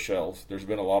number of shells. There's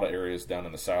been a lot of areas down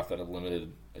in the south that have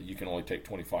limited, you can only take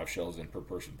 25 shells in per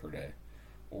person per day,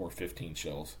 or 15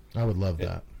 shells. I would love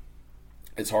that.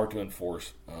 It's hard to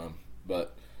enforce,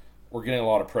 but we're getting a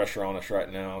lot of pressure on us right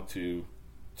now to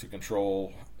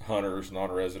control hunters,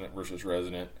 non-resident versus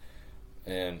resident.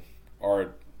 And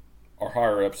our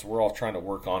higher ups, we're all trying to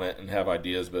work on it and have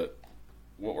ideas, but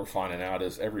what we're finding out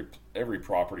is every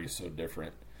property is so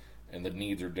different, and the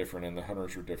needs are different, and the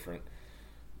hunters are different.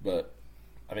 But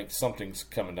I think something's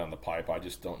coming down the pipe. I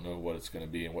just don't know what it's going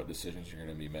to be and what decisions are going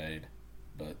to be made.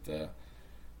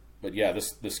 But yeah,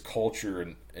 this culture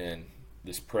and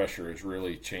this pressure is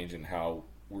really changing how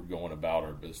we're going about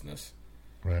our business.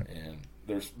 Right. And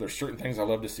there's certain things I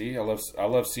love to see. I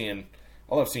love seeing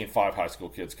 5 high school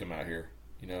kids come out here.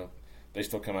 They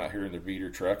still come out here in their beater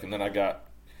truck, and then I got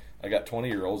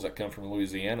 20-year-olds that come from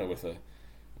Louisiana with a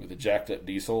jacked up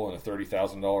diesel and a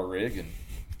 $30,000 rig,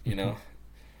 and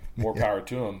more power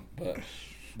to them.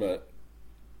 But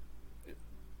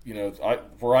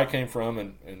where I came from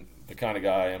and the kind of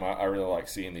guy I am, I really like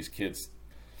seeing these kids,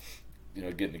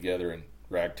 getting together and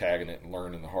ragtagging it and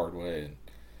learning the hard way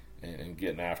and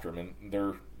getting after them. And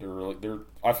they're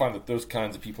I find that those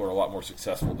kinds of people are a lot more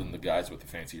successful than the guys with the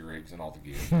fancy rigs and all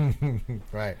the gear.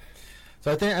 Right.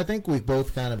 So I think we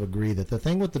both kind of agree that the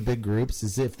thing with the big groups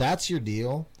is, if that's your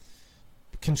deal,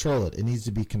 control it. It needs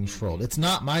to be controlled. It's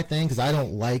not my thing, because I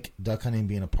don't like duck hunting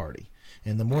being a party.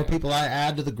 And the more people I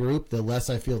add to the group, the less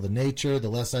I feel the nature, the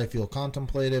less I feel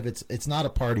contemplative. It's not a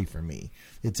party for me.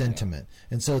 It's intimate.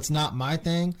 And so it's not my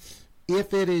thing.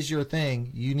 If it is your thing,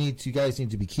 you guys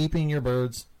need to be keeping your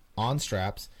birds on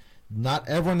straps. Not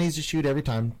everyone needs to shoot every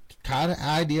time. Kind of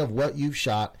idea of what you've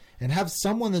shot, and have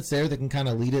someone that's there that can kind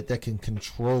of lead it, that can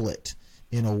control it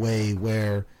in a way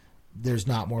where there's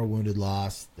not more wounded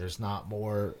loss. There's not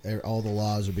more, all the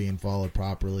laws are being followed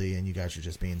properly, and you guys are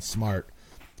just being smart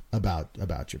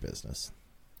about your business.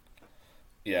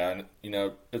 Yeah, and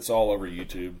it's all over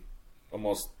YouTube.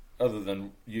 Almost, other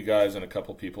than you guys and a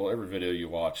couple people, every video you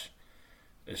watch,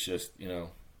 it's just,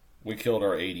 we killed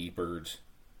our 80 birds,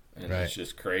 and It's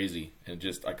just crazy, and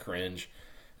I cringe.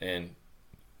 And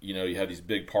you have these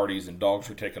big parties, and dogs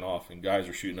are taking off, and guys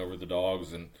are shooting over the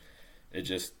dogs, and it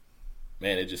just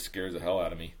scares the hell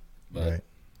out of me. But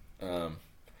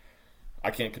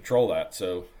I can't control that,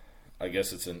 so I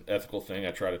guess it's an ethical thing.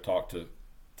 I try to talk to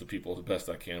people the best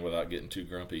I can without getting too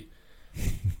grumpy.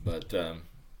 But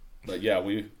yeah,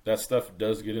 that stuff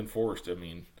does get enforced. I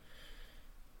mean,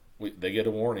 they get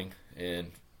a warning,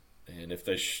 and if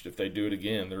they do it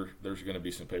again, there's going to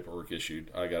be some paperwork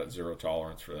issued. I got zero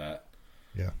tolerance for that.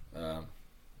 Yeah.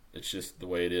 It's just the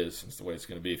way it is. It's the way it's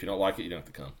going to be. If you don't like it, you don't have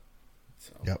to come.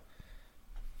 So. Yep.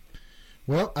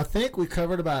 Well, I think we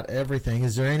covered about everything.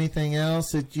 Is there anything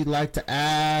else that you'd like to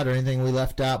add, or anything we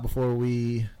left out before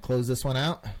we close this one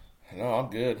out? No, I'm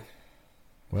good.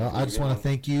 Well, I just want to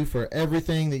thank you for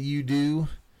everything that you do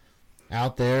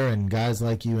out there, and guys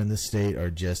like you in this state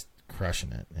are just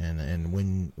crushing it. And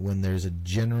when there's a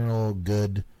general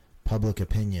good public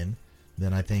opinion,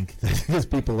 then I think that because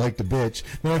people like to bitch,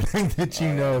 then I think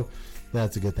that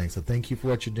that's a good thing. So thank you for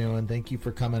what you're doing. Thank you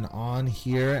for coming on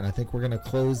here, and I think we're going to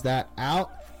close that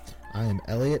out. I am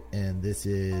Elliot, and this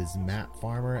is Matt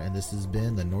Farmer, and this has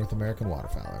been the North American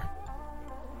Waterfowler.